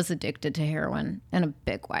herself was addicted to heroin in a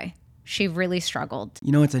big way. She really struggled.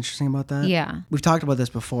 You know what's interesting about that? Yeah. We've talked about this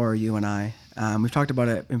before, you and I. We've talked about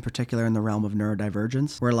it in particular in the realm of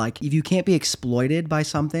neurodivergence, where like if you can't be exploited by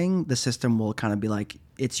something, the system will kind of be like,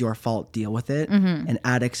 it's your fault, deal with it. And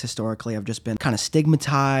addicts historically have just been kind of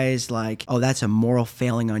stigmatized, like, oh, that's a moral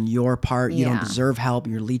failing on your part. You don't deserve help.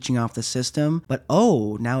 You're leeching off the system. But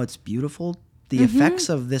oh, now it's beautiful. The effects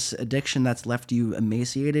of this addiction that's left you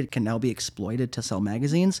emaciated can now be exploited to sell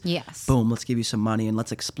magazines. Yes. Boom, let's give you some money and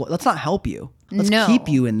let's exploit. Let's not help you. Let's No. keep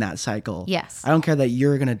you in that cycle. Yes. I don't care that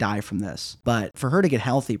you're going to die from this. But for her to get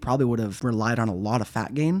healthy, probably would have relied on a lot of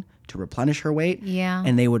fat gain to replenish her weight. Yeah.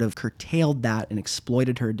 And they would have curtailed that and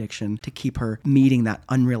exploited her addiction to keep her meeting that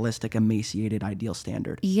unrealistic, emaciated ideal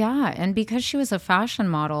standard. Yeah, and because she was a fashion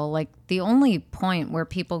model, like the only point where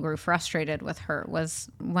people grew frustrated with her was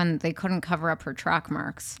when they couldn't cover up her track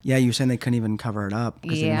marks. Yeah, you were saying they couldn't even cover it up.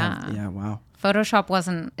 'Cause they didn't have- yeah, wow. Photoshop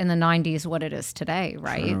wasn't in the 90s what it is today,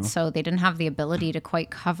 right? True. So they didn't have the ability to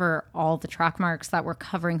quite cover all the track marks that were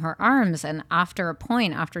covering her arms. And after a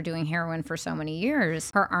point, after doing heroin for so many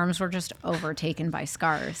years, her arms were just overtaken by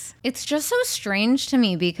scars. It's just so strange to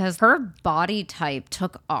me because her body type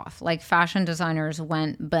took off. Like fashion designers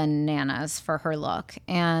went bananas for her look.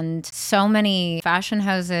 And so many fashion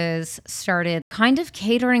houses started kind of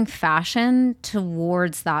catering fashion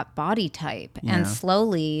towards that body type. And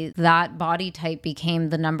slowly that body type became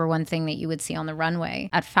the number one thing that you would see on the runway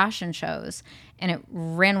at fashion shows. And it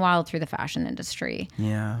ran wild through the fashion industry.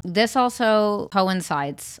 Yeah. This also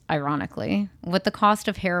coincides, ironically, with the cost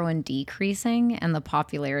of heroin decreasing and the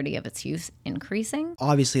popularity of its use increasing.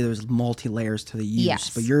 Obviously, there's multi-layers to the use, Yes.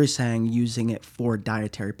 but you're saying using it for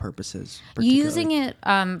dietary purposes. particularly. Using it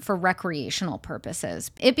for recreational purposes.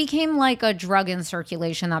 It became like a drug in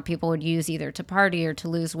circulation that people would use either to party or to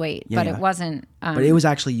lose weight, but Yeah. it wasn't. But it was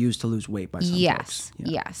actually used to lose weight by some Yes, folks. Yeah.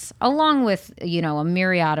 yes. Along with, a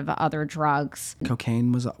myriad of other drugs.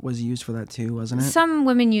 Cocaine was used for that too, wasn't it? Some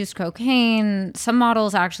women used cocaine. Some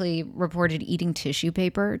models actually reported eating tissue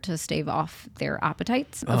paper to stave off their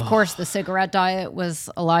appetites. Of course, the cigarette diet was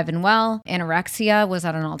alive and well. Anorexia was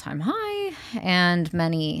at an all-time high. And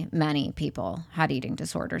many, many people had eating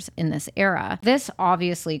disorders in this era. This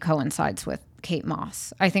obviously coincides with Kate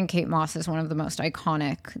Moss. I think Kate Moss is one of the most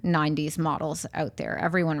iconic 90s models out there.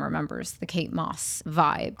 Everyone remembers the Kate Moss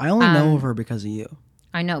vibe. I only know of her because of you.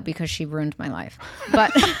 I know, because she ruined my life.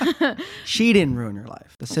 But she didn't ruin your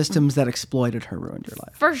life. The systems that exploited her ruined your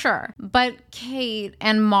life. For sure. But Kate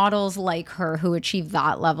and models like her who achieved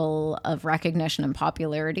that level of recognition and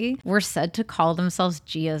popularity were said to call themselves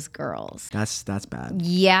Gia's girls. That's bad.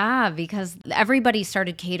 Yeah, because everybody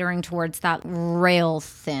started catering towards that rail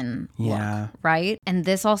thin look, right? And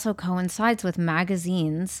this also coincides with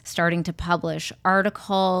magazines starting to publish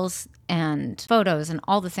articles and photos and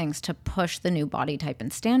all the things to push the new body type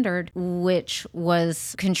and standard, which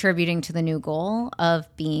was contributing to the new goal of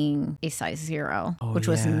being a size 0, which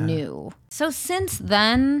was new. So since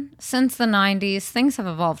then, since the 90s, things have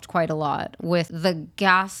evolved quite a lot with the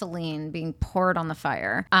gasoline being poured on the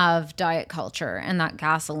fire of diet culture. And that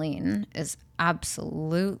gasoline is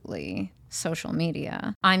absolutely social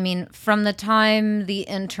media. I mean, from the time the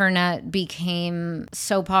internet became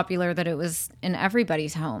so popular that it was in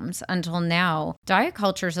everybody's homes until now, diet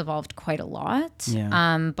culture's evolved quite a lot.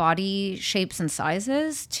 Body shapes and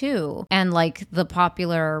sizes too. And like the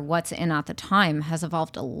popular what's in at the time has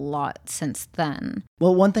evolved a lot since then.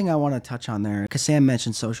 Well, one thing I want to touch on there, because Sam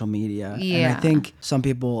mentioned social media. And I think some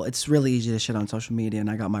people, it's really easy to shit on social media, and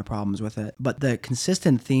I got my problems with it. But the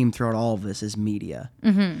consistent theme throughout all of this is media.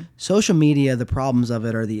 Social media, the problems of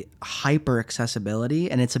it are the hyper accessibility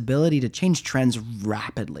and its ability to change trends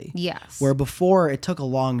rapidly. Yes. Where before it took a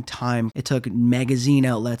long time. It took magazine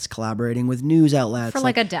outlets collaborating with news outlets. For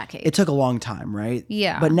like a decade. It took a long time, right?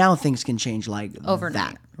 Yeah. But now things can change like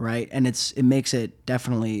overnight. that. Right. And it makes it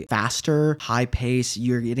definitely faster, high pace.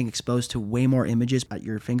 You're getting exposed to way more images at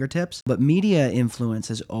your fingertips. But media influence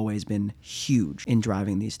has always been huge in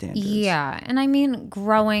driving these standards. Yeah. And I mean,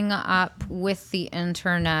 growing up with the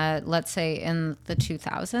internet, let's say in the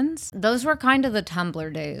 2000s, those were kind of the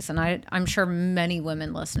Tumblr days. And I'm sure many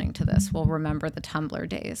women listening to this will remember the Tumblr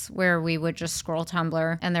days where we would just scroll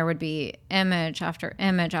Tumblr and there would be image after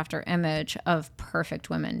image after image of perfect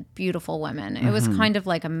women, beautiful women. It was kind of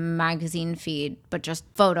like a magazine feed, but just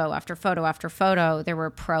photo after photo after photo. There were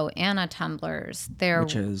pro-Anna Tumblrs.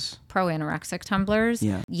 Which is pro-anorexic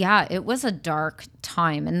Tumblrs. Yeah, it was a dark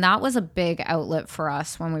time. And that was a big outlet for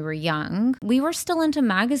us when we were young. We were still into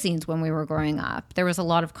magazines when we were growing up. There was a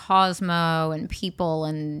lot of Cosmo and People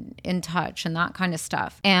and In Touch and that kind of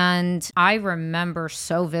stuff. And I remember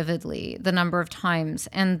so vividly the number of times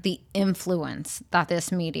and the influence that this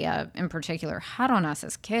media in particular had on us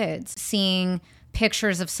as kids, seeing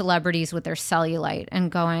pictures of celebrities with their cellulite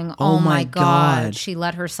and going, oh my God, she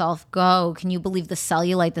let herself go. Can you believe the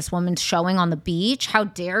cellulite this woman's showing on the beach? How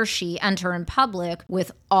dare she enter in public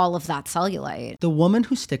with all of that cellulite? The woman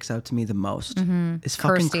who sticks out to me the most is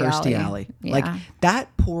fucking Kirstie Alley. Yeah. Like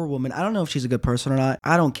that poor woman, I don't know if she's a good person or not.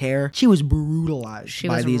 I don't care. She was brutalized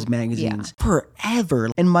by these magazines forever.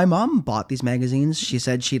 And my mom bought these magazines. She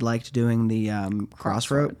said she liked doing the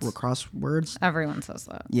crosswords. Everyone says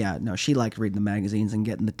that. Yeah, no, she liked reading the magazines and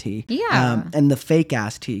getting the tea. Yeah. And the fake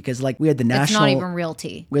ass tea. Because like we had the National. It's not even real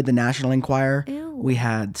tea. We had the National Enquirer. Ew. We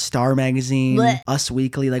had Star Magazine, Us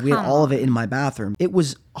Weekly. Like we had all of it in my bathroom. It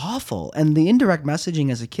was awful. And the indirect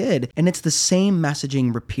messaging as a kid, and it's the same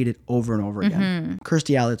messaging repeated over and over again.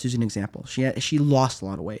 Kirstie Alley, let's use an example. She lost a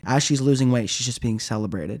lot of weight. As she's losing weight, she's just being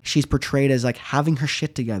celebrated. She's portrayed as like having her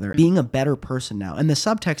shit together, being a better person now. And the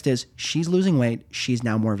subtext is she's losing weight. She's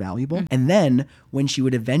now more valuable. And then when she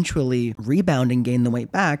would eventually rebound and gain the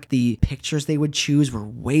weight back, the pictures they would choose were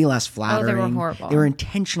way less flattering. Oh, they were horrible. They were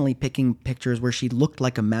intentionally picking pictures where she looked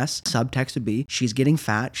like a mess. Subtext would be she's getting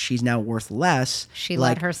fat. She's now worth less. She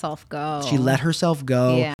let herself go. She let herself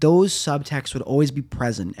go. Yeah. Those subtexts would always be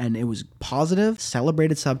present. And it was positive,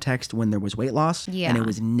 celebrated subtext when there was weight loss. Yeah. And it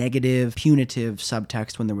was negative, punitive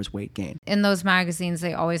subtext when there was weight gain. In those magazines,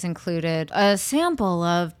 they always included a sample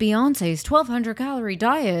of Beyonce's 1,200 calorie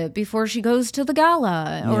diet before she goes to the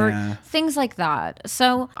gala or things like that.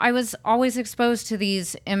 So I was always exposed to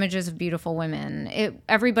these images of beautiful women.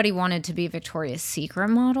 Everybody wanted to be a Victoria's Secret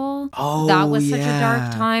model. Oh, that was such a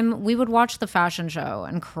dark time. We would watch the fashion show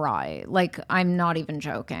and cry. Like, I'm not even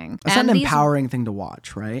joking. It's not an empowering thing to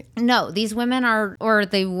watch, right? No, these women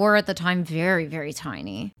they were at the time very, very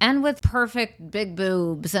tiny and with perfect big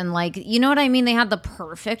boobs and like, you know what I mean? They had the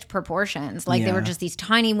perfect proportions. Like they were just these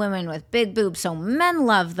tiny women with big boobs. So men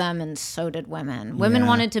loved them and so did women. Women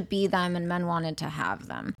wanted to be them and men wanted to have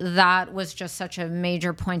them. That was just such a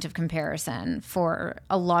major point of comparison for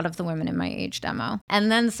a lot of the women in my age demo.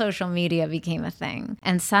 And then social media became a thing.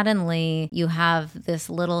 And suddenly you have this this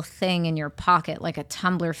little thing in your pocket, like a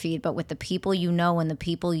Tumblr feed, but with the people you know and the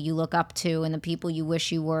people you look up to and the people you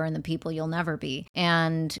wish you were and the people you'll never be.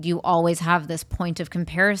 And you always have this point of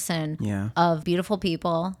comparison of beautiful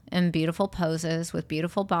people and beautiful poses with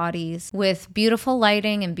beautiful bodies, with beautiful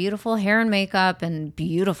lighting and beautiful hair and makeup and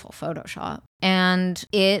beautiful Photoshop. And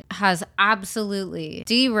it has absolutely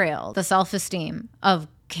derailed the self-esteem of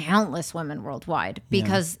countless women worldwide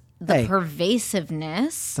because the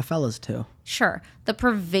pervasiveness. The fellas too. Sure. The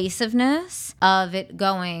pervasiveness of it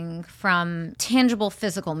going from tangible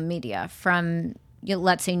physical media, from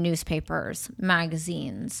let's say newspapers,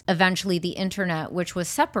 magazines, eventually the internet, which was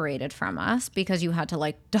separated from us because you had to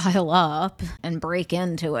like dial up and break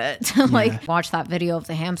into it to like watch that video of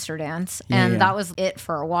the hamster dance. And that was it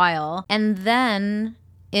for a while. And then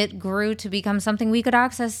it grew to become something we could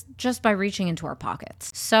access just by reaching into our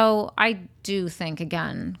pockets. So I do think,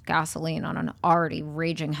 again, gasoline on an already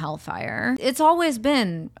raging hellfire. It's always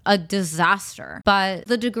been a disaster, but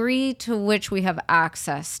the degree to which we have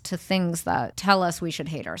access to things that tell us we should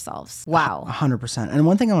hate ourselves. Wow. 100%. And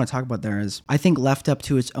one thing I want to talk about there is I think left up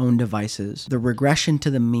to its own devices, the regression to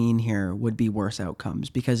the mean here would be worse outcomes.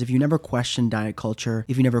 Because if you never questioned diet culture,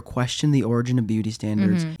 if you never questioned the origin of beauty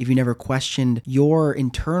standards, if you never questioned your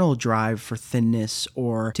internal drive for thinness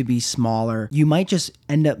or to be smaller, you might just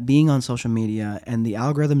end up being on social media and the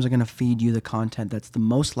algorithms are going to feed you the content that's the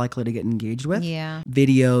most likely to get engaged with. Yeah.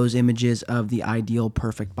 Videos, images of the ideal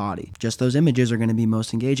perfect body. Just those images are going to be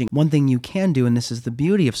most engaging. One thing you can do, and this is the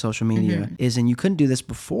beauty of social media, is, and you couldn't do this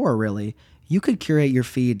before really, you could curate your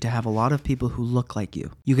feed to have a lot of people who look like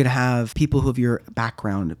you. You could have people who have your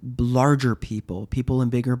background, larger people, people in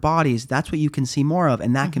bigger bodies. That's what you can see more of.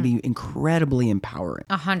 And that can be incredibly empowering.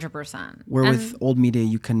 100%. Where with old media,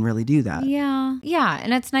 you can really do that. Yeah. Yeah.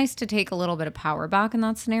 And it's nice to take a little bit of power back in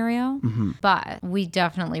that scenario. But we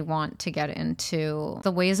definitely want to get into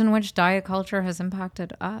the ways in which diet culture has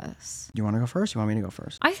impacted us. You want to go first? You want me to go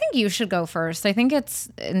first? I think you should go first. I think it's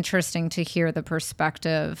interesting to hear the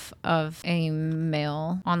perspective of a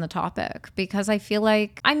male on the topic, because I feel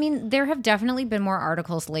like, I mean, there have definitely been more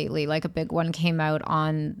articles lately, like a big one came out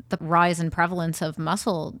on the rise and prevalence of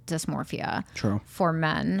muscle dysmorphia for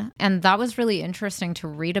men. And that was really interesting to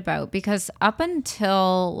read about, because up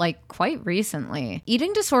until like quite recently,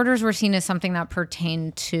 eating disorders were seen as something that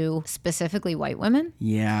pertained to specifically white women.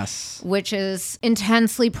 Yes. Which is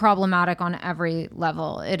intensely problematic on every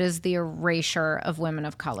level. It is the erasure of women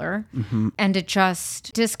of color. And it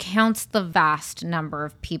just discounts the vast number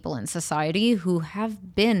of people in society who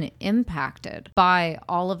have been impacted by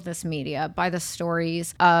all of this media, by the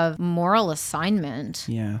stories of moral assignment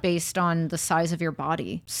based on the size of your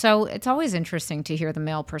body. So it's always interesting to hear the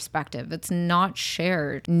male perspective. It's not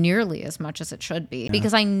shared nearly as much as it should be,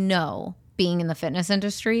 because I know, being in the fitness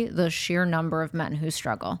industry, the sheer number of men who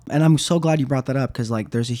struggle. And I'm so glad you brought that up, because like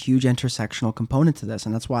there's a huge intersectional component to this.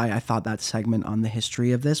 And that's why I thought that segment on the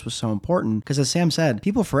history of this was so important. Because as Sam said,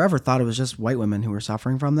 people forever thought it was just white women who were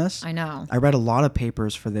suffering from this. I know. I read a lot of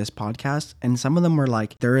papers for this podcast, and some of them were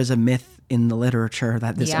like, there is a myth in the literature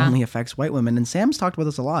that this only affects white women. And Sam's talked about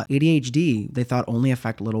this a lot. ADHD, they thought only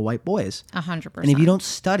affect little white boys. 100%. And if you don't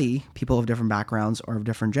study people of different backgrounds or of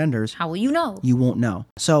different genders, how will you know? You won't know.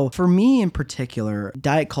 So for me in particular,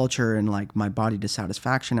 diet culture and like my body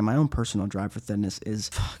dissatisfaction and my own personal drive for thinness is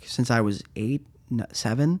since I was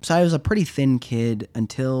 7. So I was a pretty thin kid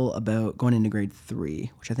until about going into grade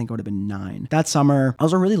 3, which I think would have been 9. That summer, I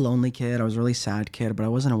was a really lonely kid. I was a really sad kid, but I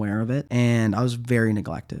wasn't aware of it. And I was very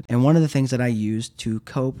neglected. And one of the things that I used to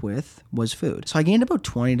cope with was food. So I gained about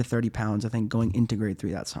 20 to 30 pounds, I think, going into grade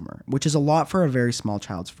 3 that summer, which is a lot for a very small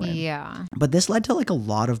child's frame. Yeah. But this led to like a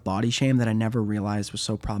lot of body shame that I never realized was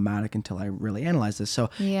so problematic until I really analyzed this. So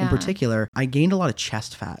in particular, I gained a lot of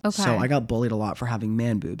chest fat. Okay. So I got bullied a lot for having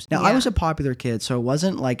man boobs. Now, I was a popular kid, so it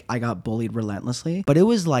wasn't like I got bullied relentlessly, but it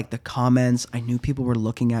was like the comments. I knew people were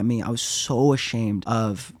looking at me. I was so ashamed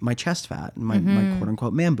of my chest fat and my quote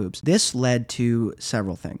unquote man boobs. This led to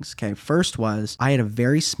several things. Okay. First was I had a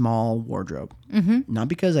very small wardrobe. Not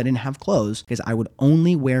because I didn't have clothes, because I would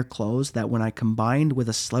only wear clothes that when I combined with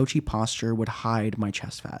a slouchy posture would hide my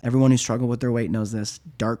chest fat. Everyone who struggled with their weight knows this.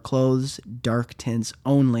 Dark clothes, dark tints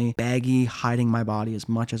only, baggy, hiding my body as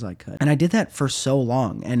much as I could. And I did that for so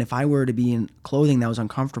long. And if I were to be in clothing that was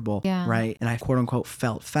uncomfortable, right, and I quote unquote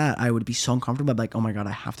felt fat, I would be so uncomfortable. I'd be like, oh my God,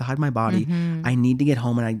 I have to hide my body. I need to get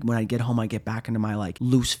home. And when I get home, I get back into my like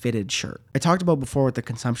loose fitted shirt. I talked about before with the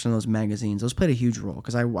consumption of those magazines. Those played a huge role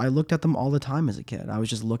because I looked at them all the time as a kid. I was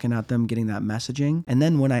just looking at them, getting that messaging. And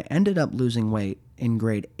then when I ended up losing weight in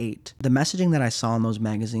grade 8. The messaging that I saw in those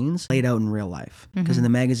magazines played out in real life. Because in the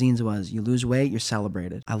magazines it was, you lose weight, you're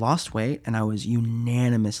celebrated. I lost weight and I was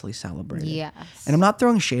unanimously celebrated. Yes. And I'm not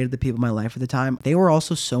throwing shade at the people in my life at the time. They were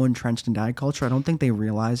also so entrenched in diet culture, I don't think they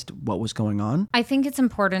realized what was going on. I think it's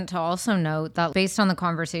important to also note that based on the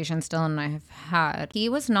conversations Dylan and I have had, he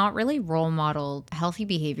was not really role modeled healthy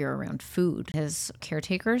behavior around food. His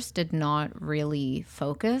caretakers did not really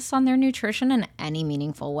focus on their nutrition in any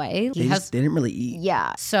meaningful way. They didn't really eat.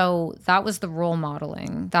 Yeah. So that was the role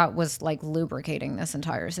modeling that was like lubricating this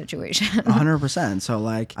entire situation. 100%. So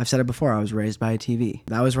like I've said it before, I was raised by a TV.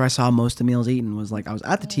 That was where I saw most of the meals eaten, was like I was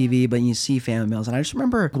at the TV, but you see family meals. And I just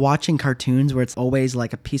remember watching cartoons where it's always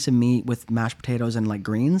like a piece of meat with mashed potatoes and like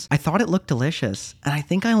greens. I thought it looked delicious. And I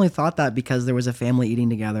think I only thought that because there was a family eating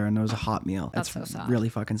together and there was a hot meal. That's so sad. Really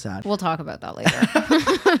fucking sad. We'll talk about that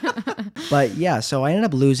later. But yeah, so I ended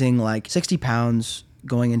up losing like 60 pounds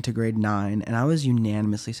going into grade 9, and I was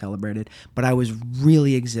unanimously celebrated, but I was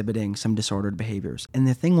really exhibiting some disordered behaviors. And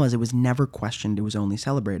the thing was, it was never questioned, it was only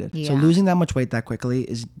celebrated. So Yeah. losing that much weight that quickly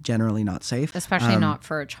is generally not safe. Especially not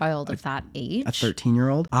for a child of that age. A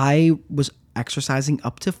 13-year-old. I was exercising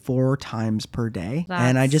up to 4 times per day.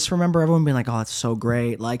 And I That's- just remember everyone being like, oh, that's so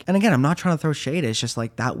great. Like, and again, I'm not trying to throw shade. It's just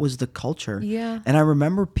like, that was the culture. Yeah. And I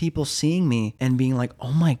remember people seeing me and being like,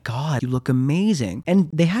 oh my God, you look amazing. And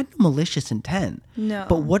they had no malicious intent. No.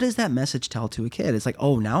 But what does that message tell to a kid? It's like,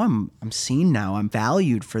 oh, now I'm seen now. I'm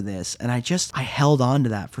valued for this. And I held on to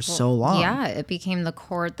that for so long. Yeah, it became the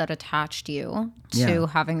cord that attached you to Yeah.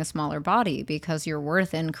 having a smaller body because your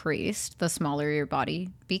worth increased the smaller your body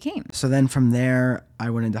became. So then from there, I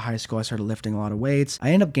went into high school. I started lifting a lot of weights. I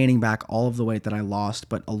ended up gaining back all of the weight that I lost,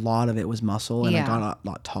 but a lot of it was muscle, and I Yeah. got a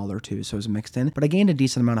lot taller too, so it was mixed in. But I gained a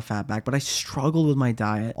decent amount of fat back, but I struggled with my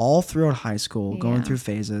diet all throughout high school, going Yeah. through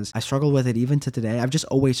phases. I struggled with it even to today. I've just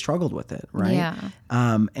always struggled with it, right? Yeah.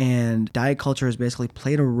 And diet culture has basically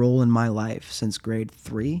played a role in my life since grade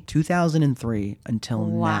 3, 2003 until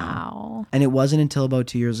now. Wow. And it wasn't until about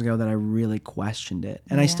 2 years ago that I really questioned it.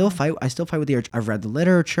 And I still fight with the urge. I've read the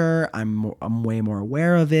literature. I'm way more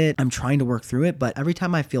aware of it. I'm trying to work through it. But every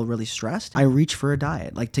time I feel really stressed, I reach for a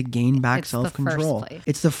diet, like to gain back It's the first self-control. place.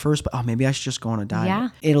 It's the first, oh, maybe I should just go on a diet. Yeah.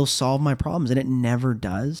 It'll solve my problems. And it never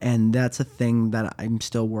does. And that's a thing that I'm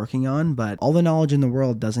still working on. But all the knowledge in the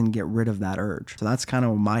world doesn't get rid of that urge. So that's kind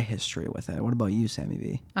of my history with it. What about you, Sammy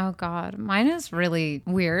B? Oh God, mine is really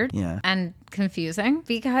weird Yeah. and confusing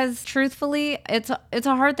because truthfully, it's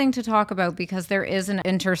a hard thing to talk about because there is an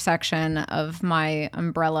intersection of my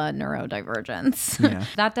umbrella neurodivergence. Yeah.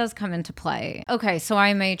 That does come into play. Okay, so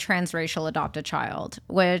I'm a transracial adopted child,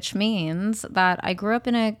 which means that I grew up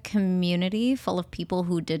in a community full of people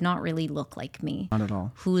who did not really look like me, Not at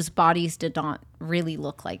all. whose bodies did not really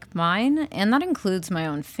look like mine. And that includes my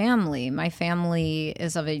own family. My family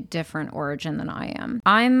is of a different origin than I am.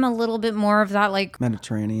 I'm a little bit more of that, like,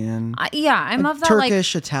 Mediterranean. I'm of that, like,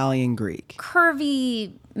 Turkish, Italian, Greek.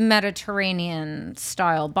 curvy Mediterranean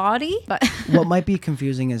style body. But What might be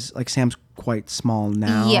confusing is like Sam's quite small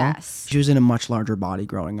now. Yes. She was in a much larger body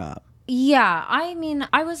growing up. yeah, I mean,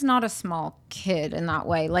 I was not a small kid in that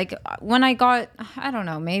way. Like, when I got, I don't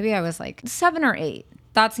know, maybe I was like 7 or 8.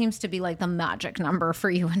 That seems to be like the magic number for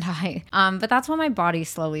you and I. But that's when my body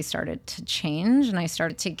slowly started to change and I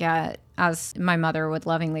started to get, as my mother would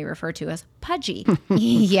lovingly refer to as, pudgy.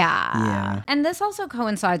 Yeah. And this also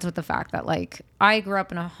coincides with the fact that, like, I grew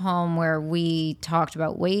up in a home where we talked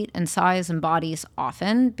about weight and size and bodies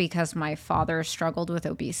often because my father struggled with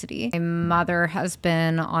obesity. My mother has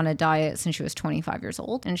been on a diet since she was 25 years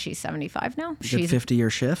old and she's 75 now. Good 50-year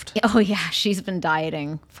shift. Oh yeah, she's been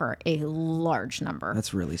dieting for a large number.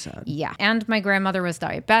 That's really sad. Yeah. And my grandmother was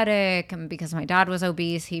diabetic, and because my dad was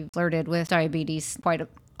obese, he flirted with diabetes quite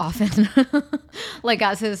often. Like,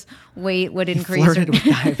 as his weight would increase. Flirted with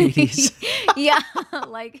diabetes. Yeah,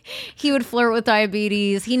 like he would flirt with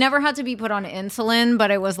diabetes. He never had to be put on insulin, but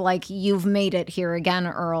it was like, you've made it here again,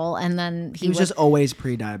 Earl. And then He was just always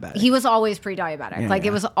pre-diabetic. he was always pre-diabetic. Like,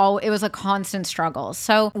 yeah. it was a constant struggle.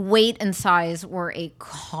 So weight and size were a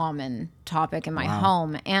common topic in my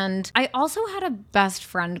home. And I also had a best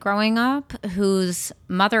friend growing up whose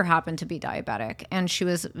mother happened to be diabetic, and she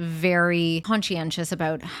was very conscientious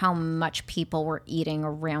about how much people were eating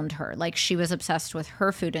around her. Like, she was obsessed with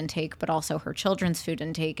her food intake, but also her children's food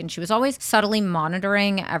intake. And she was always subtly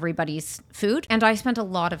monitoring everybody's food. And I spent a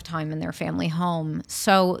lot of time in their family home.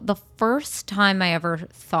 So the first time I ever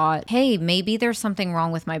thought, hey, maybe there's something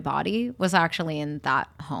wrong with my body was actually in that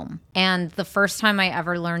home. And the first time I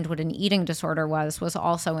ever learned what an eating eating disorder was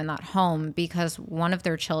also in that home, because one of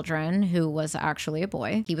their children, who was actually a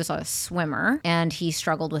boy, he was a swimmer and he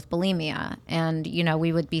struggled with bulimia. And, you know,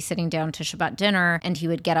 we would be sitting down to Shabbat dinner and he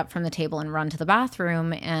would get up from the table and run to the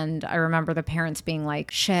bathroom. And I remember the parents being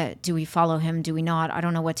like, shit, do we follow him? Do we not? I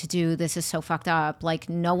don't know what to do. This is so fucked up. Like,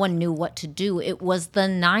 no one knew what to do. It was the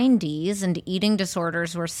 90s and eating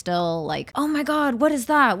disorders were still like, oh my God, what is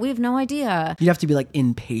that? We have no idea. You'd have to be like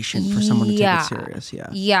impatient for someone to take it serious. Yeah.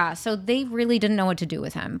 Yeah. So they really didn't know what to do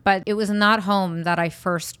with him. But it was in that home that I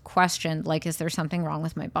first questioned, like, is there something wrong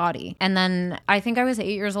with my body? And then I think I was 8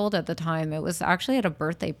 years old at the time. It was actually at a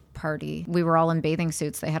birthday party. We were all in bathing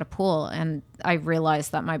suits. They had a pool, and I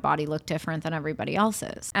realized that my body looked different than everybody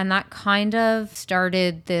else's. And that kind of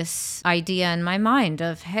started this idea in my mind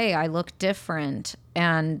of, hey, I look different.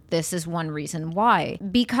 And this is one reason why.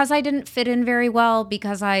 Because I didn't fit in very well,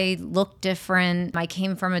 because I looked different, I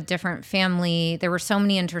came from a different family, there were so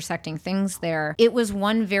many intersecting things there. It was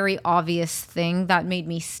one very obvious thing that made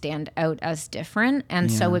me stand out as different. And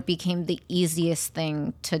so it became the easiest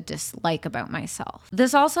thing to dislike about myself.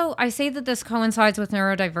 This also, I say that this coincides with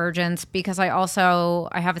neurodivergence because I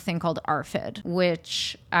have a thing called ARFID,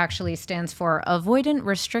 which actually stands for Avoidant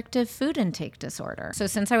Restrictive Food Intake Disorder. So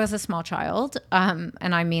since I was a small child,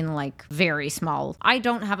 and I mean like very small, I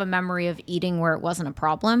don't have a memory of eating where it wasn't a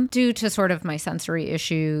problem due to sort of my sensory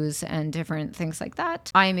issues and different things like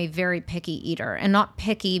that. I am a very picky eater, and not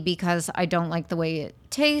picky because I don't like the way it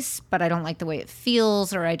tastes, but I don't like the way it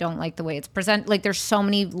feels, or I don't like the way it's presented. Like, there's so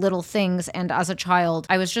many little things. And as a child,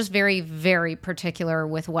 I was just very, very particular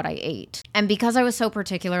with what I ate. And because I was so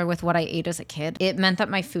particular with what I ate as a kid, it meant that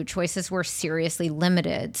my food choices were seriously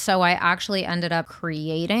limited. So I actually ended up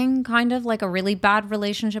creating kind of like a really bad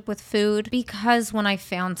relationship with food, because when I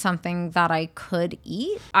found something that I could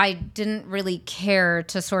eat, I didn't really care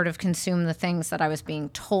to sort of consume the things that I was being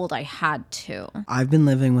told I had to. I've been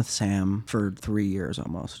living with Sam for 3 years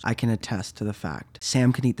almost. I can attest to the fact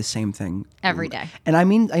Sam can eat the same thing every day. And I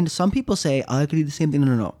mean, some people say, oh, I could eat the same thing.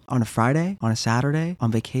 No. On a Friday, on a Saturday,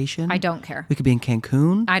 on vacation. I don't care. We could be in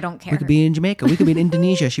Cancun. I don't care. We could be in Jamaica. We could be in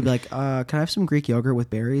Indonesia. She'd be like, can I have some Greek yogurt with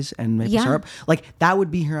berries and maple syrup? Like, that would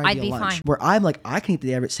be her ideal lunch. Fine. Where I'm like, I can eat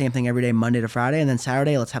the same thing every day, Monday to Friday, and then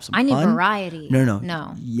Saturday, let's have some fun. I need variety.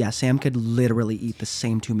 No. Yeah, Sam could literally eat the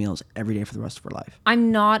same 2 meals every day for the rest of her life.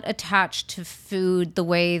 I'm not attached to food the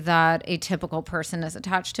way that a typical person is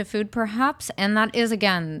attached to food, perhaps. And that is,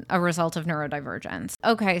 again, a result of neurodivergence.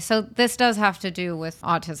 Okay, so this does have to do with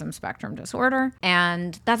autism spectrum disorder.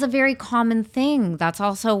 And that's a very common thing. That's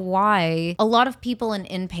also why a lot of people in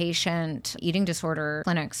inpatient eating disorder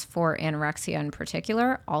clinics for anorexia in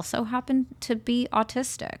particular also happen to be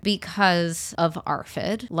autistic because of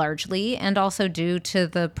ARFID largely, and also due to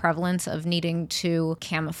the prevalence of needing to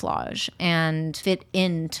camouflage and fit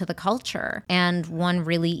into the culture. And one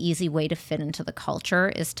really easy way to fit into the culture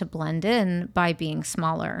is to blend in by being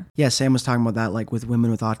smaller. Yeah, Sam was talking about that, like with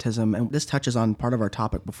women with autism, and this touches on part of our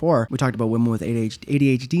topic before. We talked about women with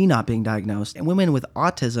ADHD not being diagnosed, and women with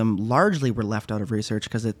autism largely were left out of research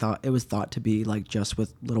because it was thought to be like just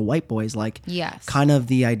with little white boys, like kind of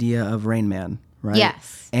the idea of Rain Man. Right?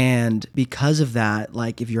 Yes. And because of that,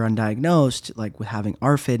 like if you're undiagnosed, like with having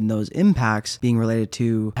ARFID and those impacts being related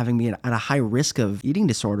to having been at a high risk of eating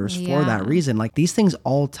disorders for that reason, like these things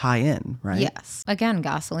all tie in, right? Yes. Again,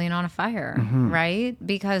 gasoline on a fire, right?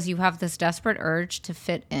 Because you have this desperate urge to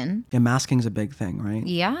fit in. And masking's a big thing, right?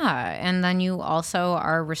 Yeah. And then you also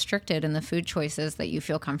are restricted in the food choices that you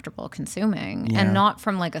feel comfortable consuming. And not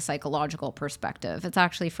from like a psychological perspective. It's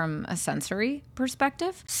actually from a sensory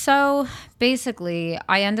perspective. So basically,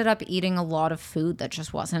 I ended up eating a lot of food that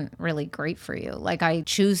just wasn't really great for you. Like, I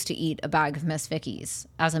choose to eat a bag of Miss Vicky's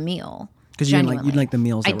as a meal. Because you didn't like the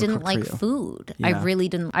meals that were cooked for you. I didn't like food. Yeah. I really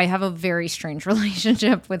didn't. I have a very strange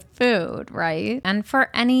relationship with food, right? And for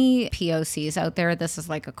any POCs out there, this is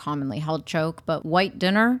like a commonly held joke, but white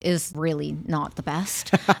dinner is really not the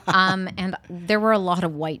best. And there were a lot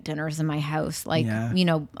of white dinners in my house, like, you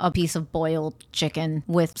know, a piece of boiled chicken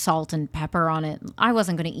with salt and pepper on it. I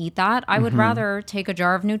wasn't going to eat that. I would rather take a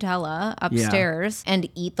jar of Nutella upstairs and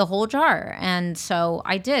eat the whole jar. And so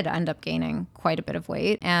I did end up gaining quite a bit of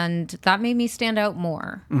weight, and that made me stand out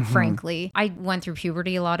more, frankly. I went through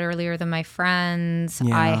puberty a lot earlier than my friends.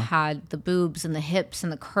 I had the boobs and the hips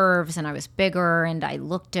and the curves, and I was bigger, and I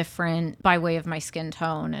looked different by way of my skin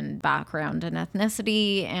tone and background and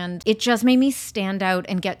ethnicity, and it just made me stand out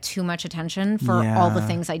and get too much attention for all the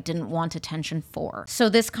things I didn't want attention for. So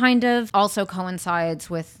this kind of also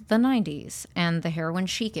coincides with the 90s and the heroin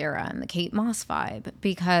chic era and the Kate Moss vibe,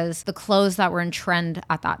 because the clothes that were in trend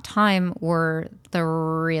at that time were the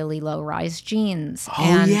really low rise jeans. Oh,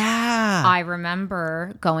 And yeah. I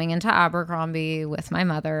remember going into Abercrombie with my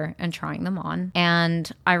mother and trying them on.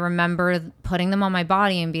 And I remember putting them on my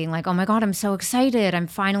body and being like, oh my God, I'm so excited. I'm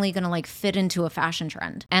finally going to like fit into a fashion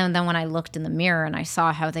trend. And then when I looked in the mirror and I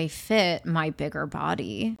saw how they fit my bigger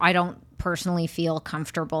body, I don't personally feel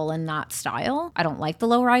comfortable in that style. I don't like the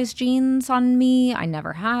low-rise jeans on me. I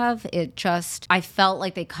never have. I felt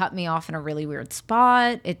like they cut me off in a really weird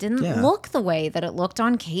spot. It didn't look the way that it looked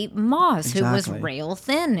on Kate Moss, who was rail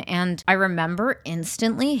thin. And I remember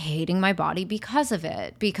instantly hating my body because of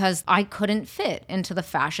it, because I couldn't fit into the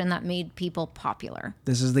fashion that made people popular.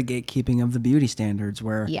 This is the gatekeeping of the beauty standards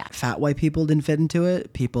where fat white people didn't fit into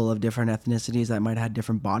it. People of different ethnicities that might have had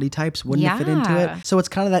different body types wouldn't fit into it. So it's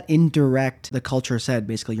kind of that indirect, the culture said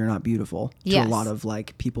basically you're not beautiful to a lot of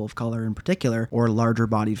like people of color in particular or larger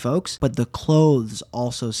bodied folks. But the clothes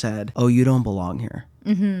also said, oh, you don't belong here.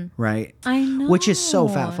 Mm-hmm. Right? I know. Which is so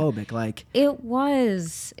fat phobic. Like it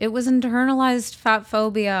was internalized fat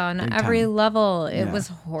phobia on every level. It was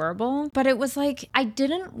horrible. But it was like, I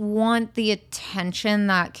didn't want the attention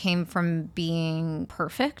that came from being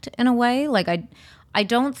perfect in a way. Like I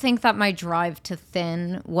don't think that my drive to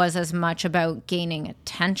thin was as much about gaining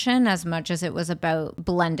attention as much as it was about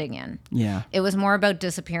blending in. Yeah. It was more about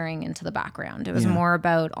disappearing into the background. It was more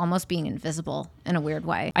about almost being invisible in a weird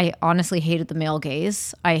way. I honestly hated the male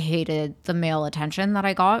gaze. I hated the male attention that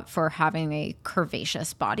I got for having a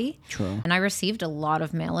curvaceous body. True. And I received a lot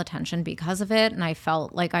of male attention because of it. And I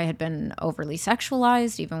felt like I had been overly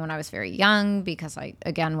sexualized even when I was very young because I,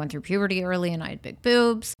 again, went through puberty early and I had big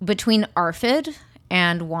boobs. Between ARFID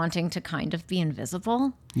and wanting to kind of be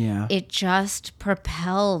invisible, it just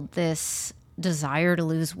propelled this desire to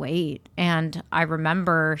lose weight. And I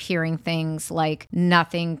remember hearing things like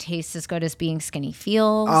nothing tastes as good as being skinny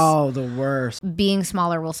feels. Oh, the worst. Being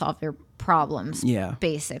smaller will solve your problems,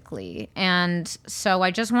 basically. And so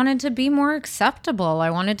I just wanted to be more acceptable.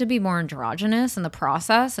 I wanted to be more androgynous in the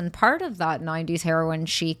process. And part of that 90s heroin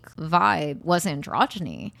chic vibe was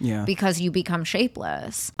androgyny because you become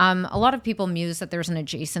shapeless. A lot of people muse that there's an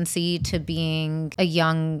adjacency to being a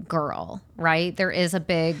young girl, right? There is a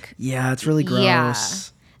big... Yeah, it's really gross. Yeah.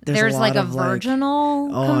 There's like a virginal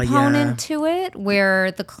component to it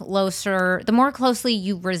where the more closely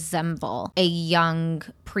you resemble a young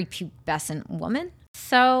prepubescent woman.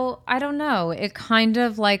 So I don't know. It kind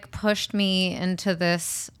of like pushed me into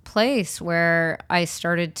this place where I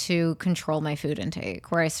started to control my food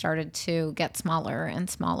intake, where I started to get smaller and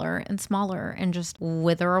smaller and smaller and just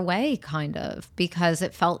wither away kind of because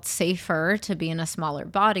it felt safer to be in a smaller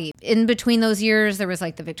body. In between those years, there was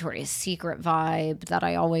like the Victoria's Secret vibe that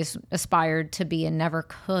I always aspired to be and never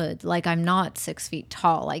could. Like I'm not 6 feet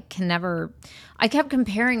tall. I kept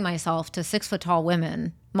comparing myself to 6 foot tall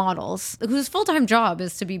women models whose full-time job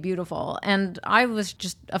is to be beautiful. And I was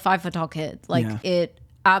just a 5 foot tall kid. Like it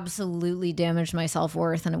absolutely damaged my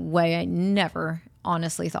self-worth in a way I never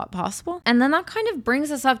honestly thought possible. And then that kind of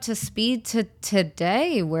brings us up to speed to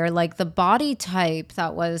today, where like the body type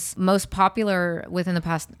that was most popular within the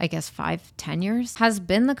past, I guess, 5-10 years has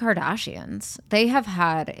been the Kardashians. They have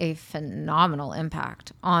had a phenomenal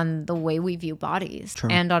impact on the way we view bodies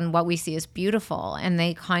and on what we see as beautiful. And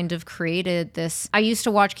they kind of created this. I used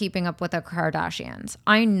to watch Keeping Up with the Kardashians.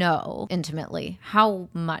 I know intimately how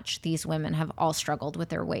much these women have all struggled with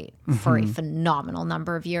their weight for a phenomenal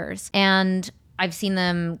number of years. And I've seen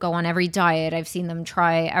them go on every diet. I've seen them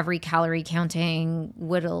try every calorie counting,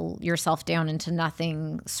 whittle yourself down into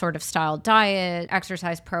nothing sort of style diet,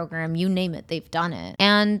 exercise program, you name it, they've done it.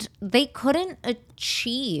 And they couldn't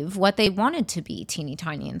achieve what they wanted to be, teeny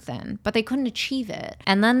tiny and thin, but they couldn't achieve it.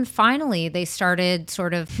 And then finally they started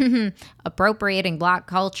sort of appropriating Black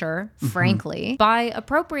culture, frankly, by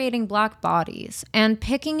appropriating Black bodies and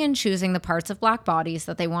picking and choosing the parts of Black bodies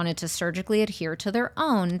that they wanted to surgically adhere to their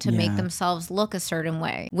own to make themselves look a certain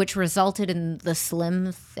way, which resulted in the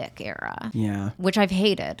slim thick era, which I've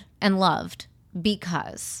hated and loved.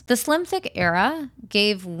 Because the slim thick era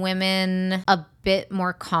gave women a bit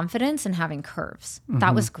more confidence in having curves.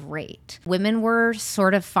 That was great. Women were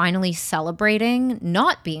sort of finally celebrating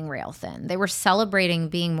not being rail thin. They were celebrating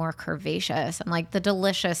being more curvaceous and like the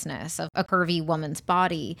deliciousness of a curvy woman's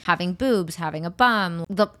body, having boobs, having a bum.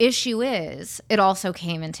 The issue is it also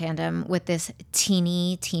came in tandem with this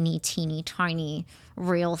teeny tiny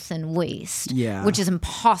real thin waist, Yeah. which is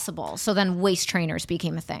impossible. So then waist trainers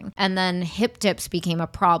became a thing. And then hip dips became a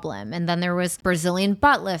problem. And then there was Brazilian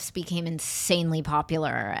butt lifts became insanely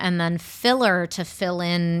popular. And then filler to fill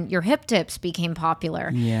in your hip dips became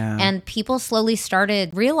popular. Yeah. And people slowly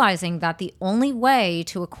started realizing that the only way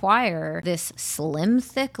to acquire this slim,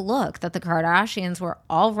 thick look that the Kardashians were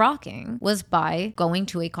all rocking was by going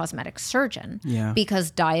to a cosmetic surgeon. Yeah.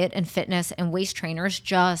 Because diet and fitness and waist trainers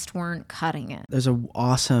just weren't cutting it. There's an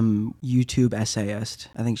awesome YouTube essayist.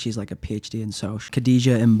 I think she's like a PhD in Soch,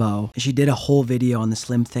 Khadija Imbo. She did a whole video on the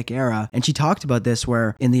slim thick era, and she talked about this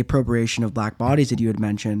where in the appropriation of black bodies that you had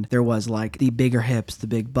mentioned, there was like the bigger hips, the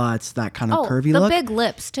big butts, that kind of curvy the look. big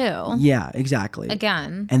lips too. Yeah, exactly.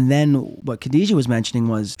 Again. And then what Khadija was mentioning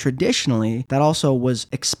was traditionally that also was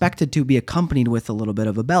expected to be accompanied with a little bit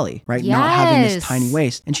of a belly, right? Not having this Yes. tiny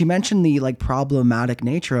waist. And she mentioned the like problematic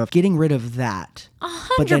nature of getting rid of that. 100%.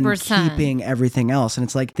 But then keeping everything else. And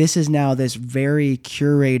it's like, this is now this very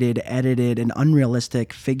curated, edited, and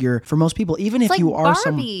unrealistic figure for most people. Even if like you are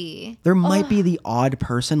Barbie. there might be the odd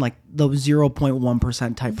person, like the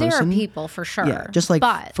 0.1% type There person. are people for sure. Yeah, just like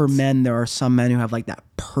but for men, there are some men who have like that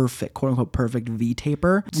perfect, quote unquote, perfect V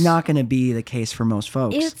taper. It's not going to be the case for most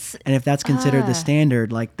folks. And if that's considered the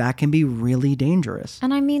standard, like that can be really dangerous.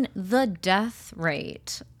 And I mean, the death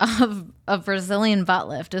rate of a Brazilian butt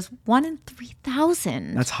lift is 1 in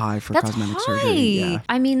 3,000. That's high for That's cosmetic high. surgery. Yeah.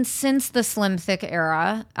 I mean, since the slim thick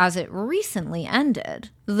era, as it recently ended,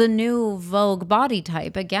 the new Vogue body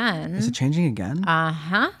type again. Is it changing again?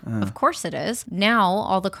 Of course it is. Now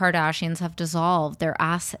all the Kardashians have dissolved their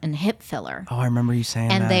ass and hip filler. Oh, I remember you saying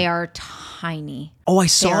that. And they are tiny. Oh, I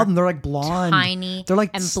saw They're them. They're like blonde. Tiny. They're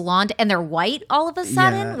like and blonde. And they're white all of a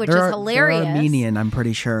sudden, which is hilarious. They're Armenian, I'm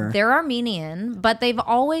pretty sure. They're Armenian, but they've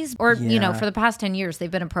always, or, you know, for the past 10 years,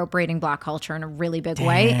 they've been appropriating black culture in a really big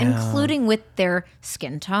way, including with their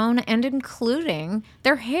skin tone and including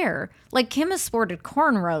their hair. Like Kim has sported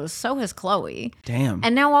cornrows, so has Khloe. Damn.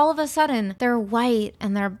 And now all of a sudden, they're white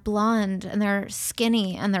and they're blonde and they're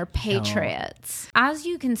skinny and they're patriots. As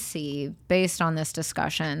you can see, based on this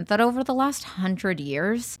discussion, that over the last 100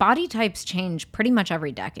 years, body types change pretty much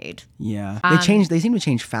every decade. Yeah. They seem to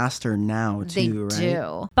change faster now, too, right? They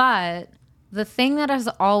do. But the thing that has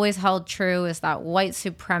always held true is that white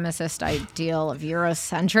supremacist ideal of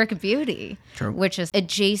Eurocentric beauty, which is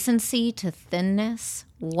adjacency to thinness,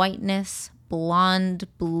 whiteness, blonde,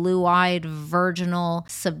 blue-eyed, virginal,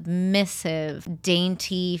 submissive,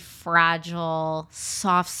 dainty, fragile,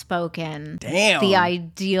 soft-spoken. Damn. The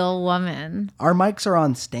ideal woman. Our mics are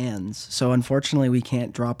on stands, so unfortunately we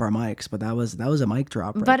can't drop our mics, but that was a mic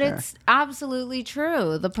drop right But there. it's absolutely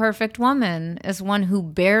true. The perfect woman is one who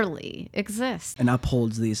barely exists. And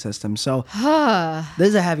upholds these systems. So this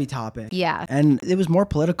is a heavy topic. Yeah. And it was more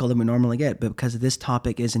political than we normally get, but because this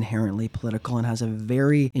topic is inherently political and has a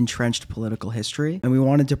very entrenched political history, and we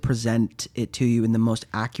wanted to present it to you in the most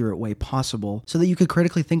accurate way possible so that you could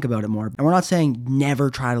critically think about it more. And we're not saying never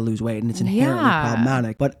try to lose weight, and it's inherently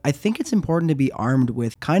problematic, but I think it's important to be armed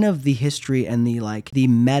with kind of the history and the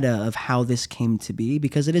meta of how this came to be,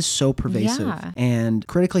 because it is so pervasive. Yeah. And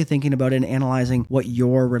critically thinking about it and analyzing what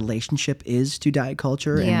your relationship is to diet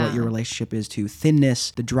culture and what your relationship is to thinness,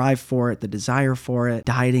 the drive for it, the desire for it,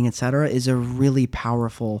 dieting, etc., is a really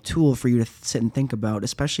powerful tool for you to sit and think about,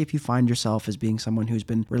 especially if you find yourself as being someone who's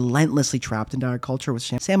been relentlessly trapped in diet culture,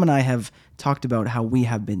 which Sam and I have talked about how we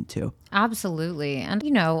have been too. Absolutely. And,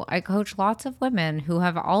 you know, I coach lots of women who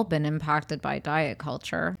have all been impacted by diet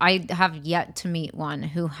culture. I have yet to meet one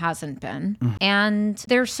who hasn't been. And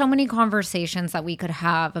there's so many conversations that we could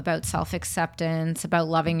have about self-acceptance, about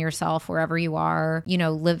loving yourself wherever you are, you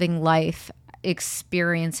know, living life,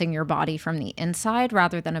 experiencing your body from the inside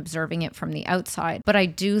rather than observing it from the outside. But I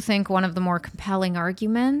do think one of the more compelling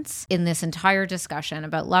arguments in this entire discussion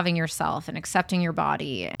about loving yourself and accepting your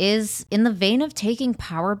body is in the vein of taking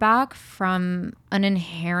power back from an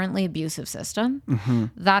inherently abusive system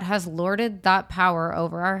that has lorded that power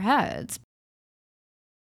over our heads.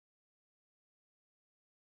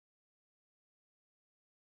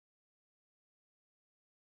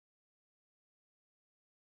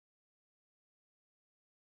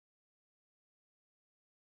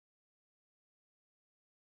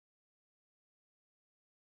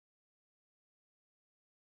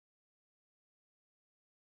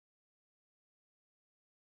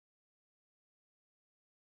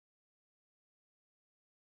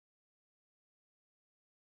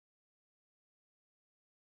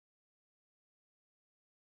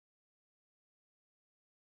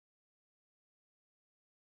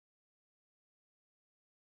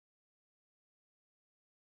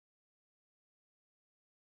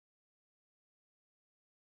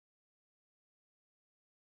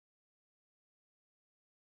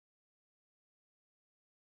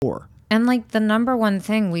 poor. And like the number one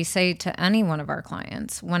thing we say to any one of our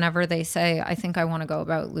clients whenever they say, I think I want to go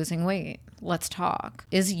about losing weight, let's talk,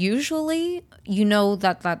 is usually you know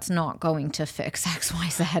that that's not going to fix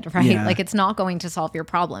XYZ, right? Yeah. Like it's not going to solve your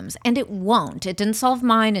problems. And it won't. It didn't solve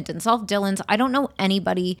mine. It didn't solve Dylan's. I don't know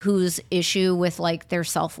anybody whose issue with like their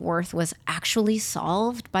self-worth was actually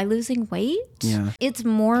solved by losing weight. Yeah. It's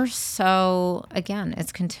more so, again,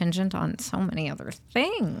 it's contingent on so many other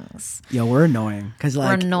things. Yeah, we're annoying. Because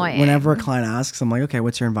like whenever a client asks, I'm like, okay,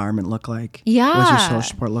 what's your environment look like? Yeah. What's your social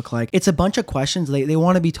support look like? It's a bunch of questions. They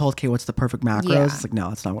want to be told, okay, what's the perfect macros? Yeah. It's like, no,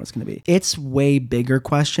 that's not what it's going to be. It's way bigger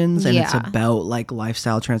questions, and it's Yeah. about like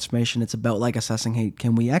lifestyle transformation. It's about like assessing, hey,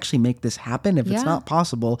 can we actually make this happen? If it's Yeah. not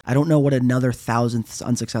possible, I don't know what another 1,000th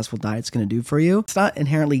unsuccessful diet's going to do for you. It's not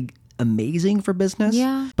inherently amazing for business.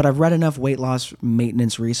 Yeah. But I've read enough weight loss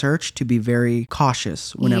maintenance research to be very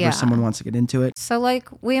cautious whenever Yeah. someone wants to get into it. So, like,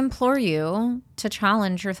 we implore you to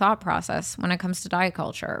challenge your thought process when it comes to diet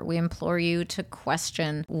culture. We implore you to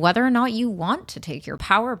question whether or not you want to take your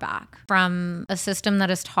power back from a system that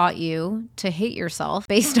has taught you to hate yourself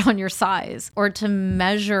based on your size, or to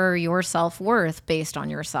measure your self-worth based on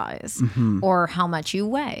your size, or how much you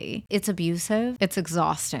weigh. It's abusive. It's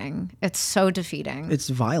exhausting. It's so defeating. It's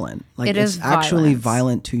violent. Like It it's is actually violence.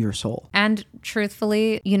 violent to your soul. And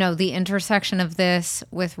truthfully, you know, the intersection of this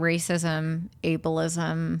with racism,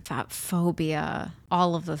 ableism, fat phobia,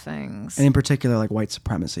 all of the things. And in particular, like white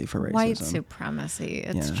supremacy for racism. White supremacy.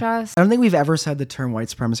 It's Yeah. just, I don't think we've ever said the term white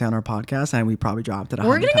supremacy on our podcast, and we probably dropped it. we're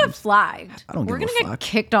 100 going to get times. flagged. I don't We're give a gonna get fuck.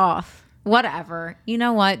 kicked off. Whatever. You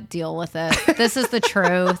know what? Deal with it. This is the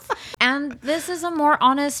truth. And this is a more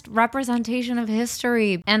honest representation of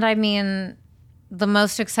history. And I mean, the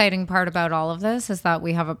most exciting part about all of this is that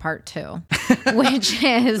we have a part 2, which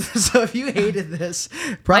is, So if you hated this,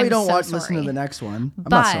 probably I'm don't so listen to sorry. the next one. I'm but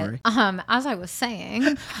not sorry. As I was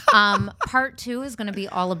saying, part 2 is going to be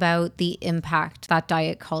all about the impact that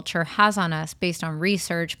diet culture has on us, based on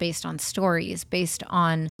research, based on stories, based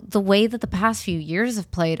on the way that the past few years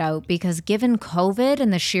have played out. Because given COVID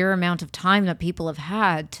and the sheer amount of time that people have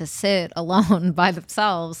had to sit alone by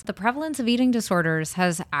themselves, the prevalence of eating disorders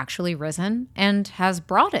has actually risen and has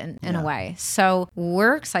broadened in a way. So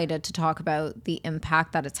we're excited to talk about the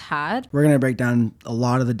impact that it's had. We're going to break down a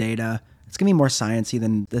lot of the data. It's going to be more sciencey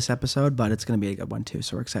than this episode, but it's going to be a good one too.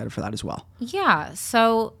 So we're excited for that as well. Yeah.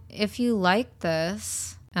 So if you like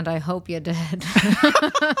this, and I hope you did,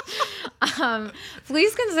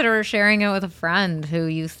 please consider sharing it with a friend who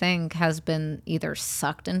you think has been either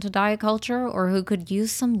sucked into diet culture or who could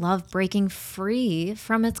use some love breaking free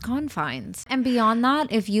from its confines. And beyond that,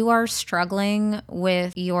 if you are struggling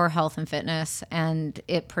with your health and fitness and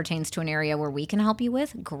it pertains to an area where we can help you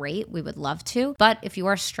with, great, we would love to. But if you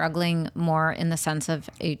are struggling more in the sense of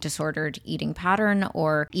a disordered eating pattern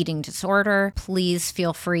or eating disorder, please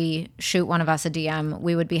feel free, shoot one of us a DM.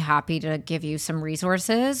 We would be happy to give you some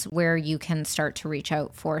resources where you can start to reach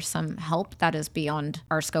out for some help that is beyond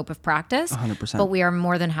our scope of practice. 100%. But we are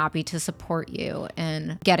more than happy to support you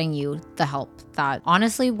in getting you the help that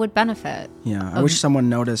honestly would benefit. Yeah. I wish someone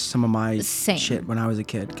noticed some of my Same. shit when I was a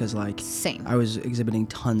kid, because like Same. I was exhibiting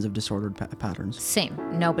tons of disordered patterns. Same.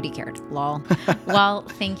 Nobody cared. Lol. Well,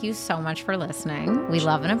 thank you so much for listening. We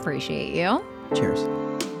love and appreciate you. Cheers.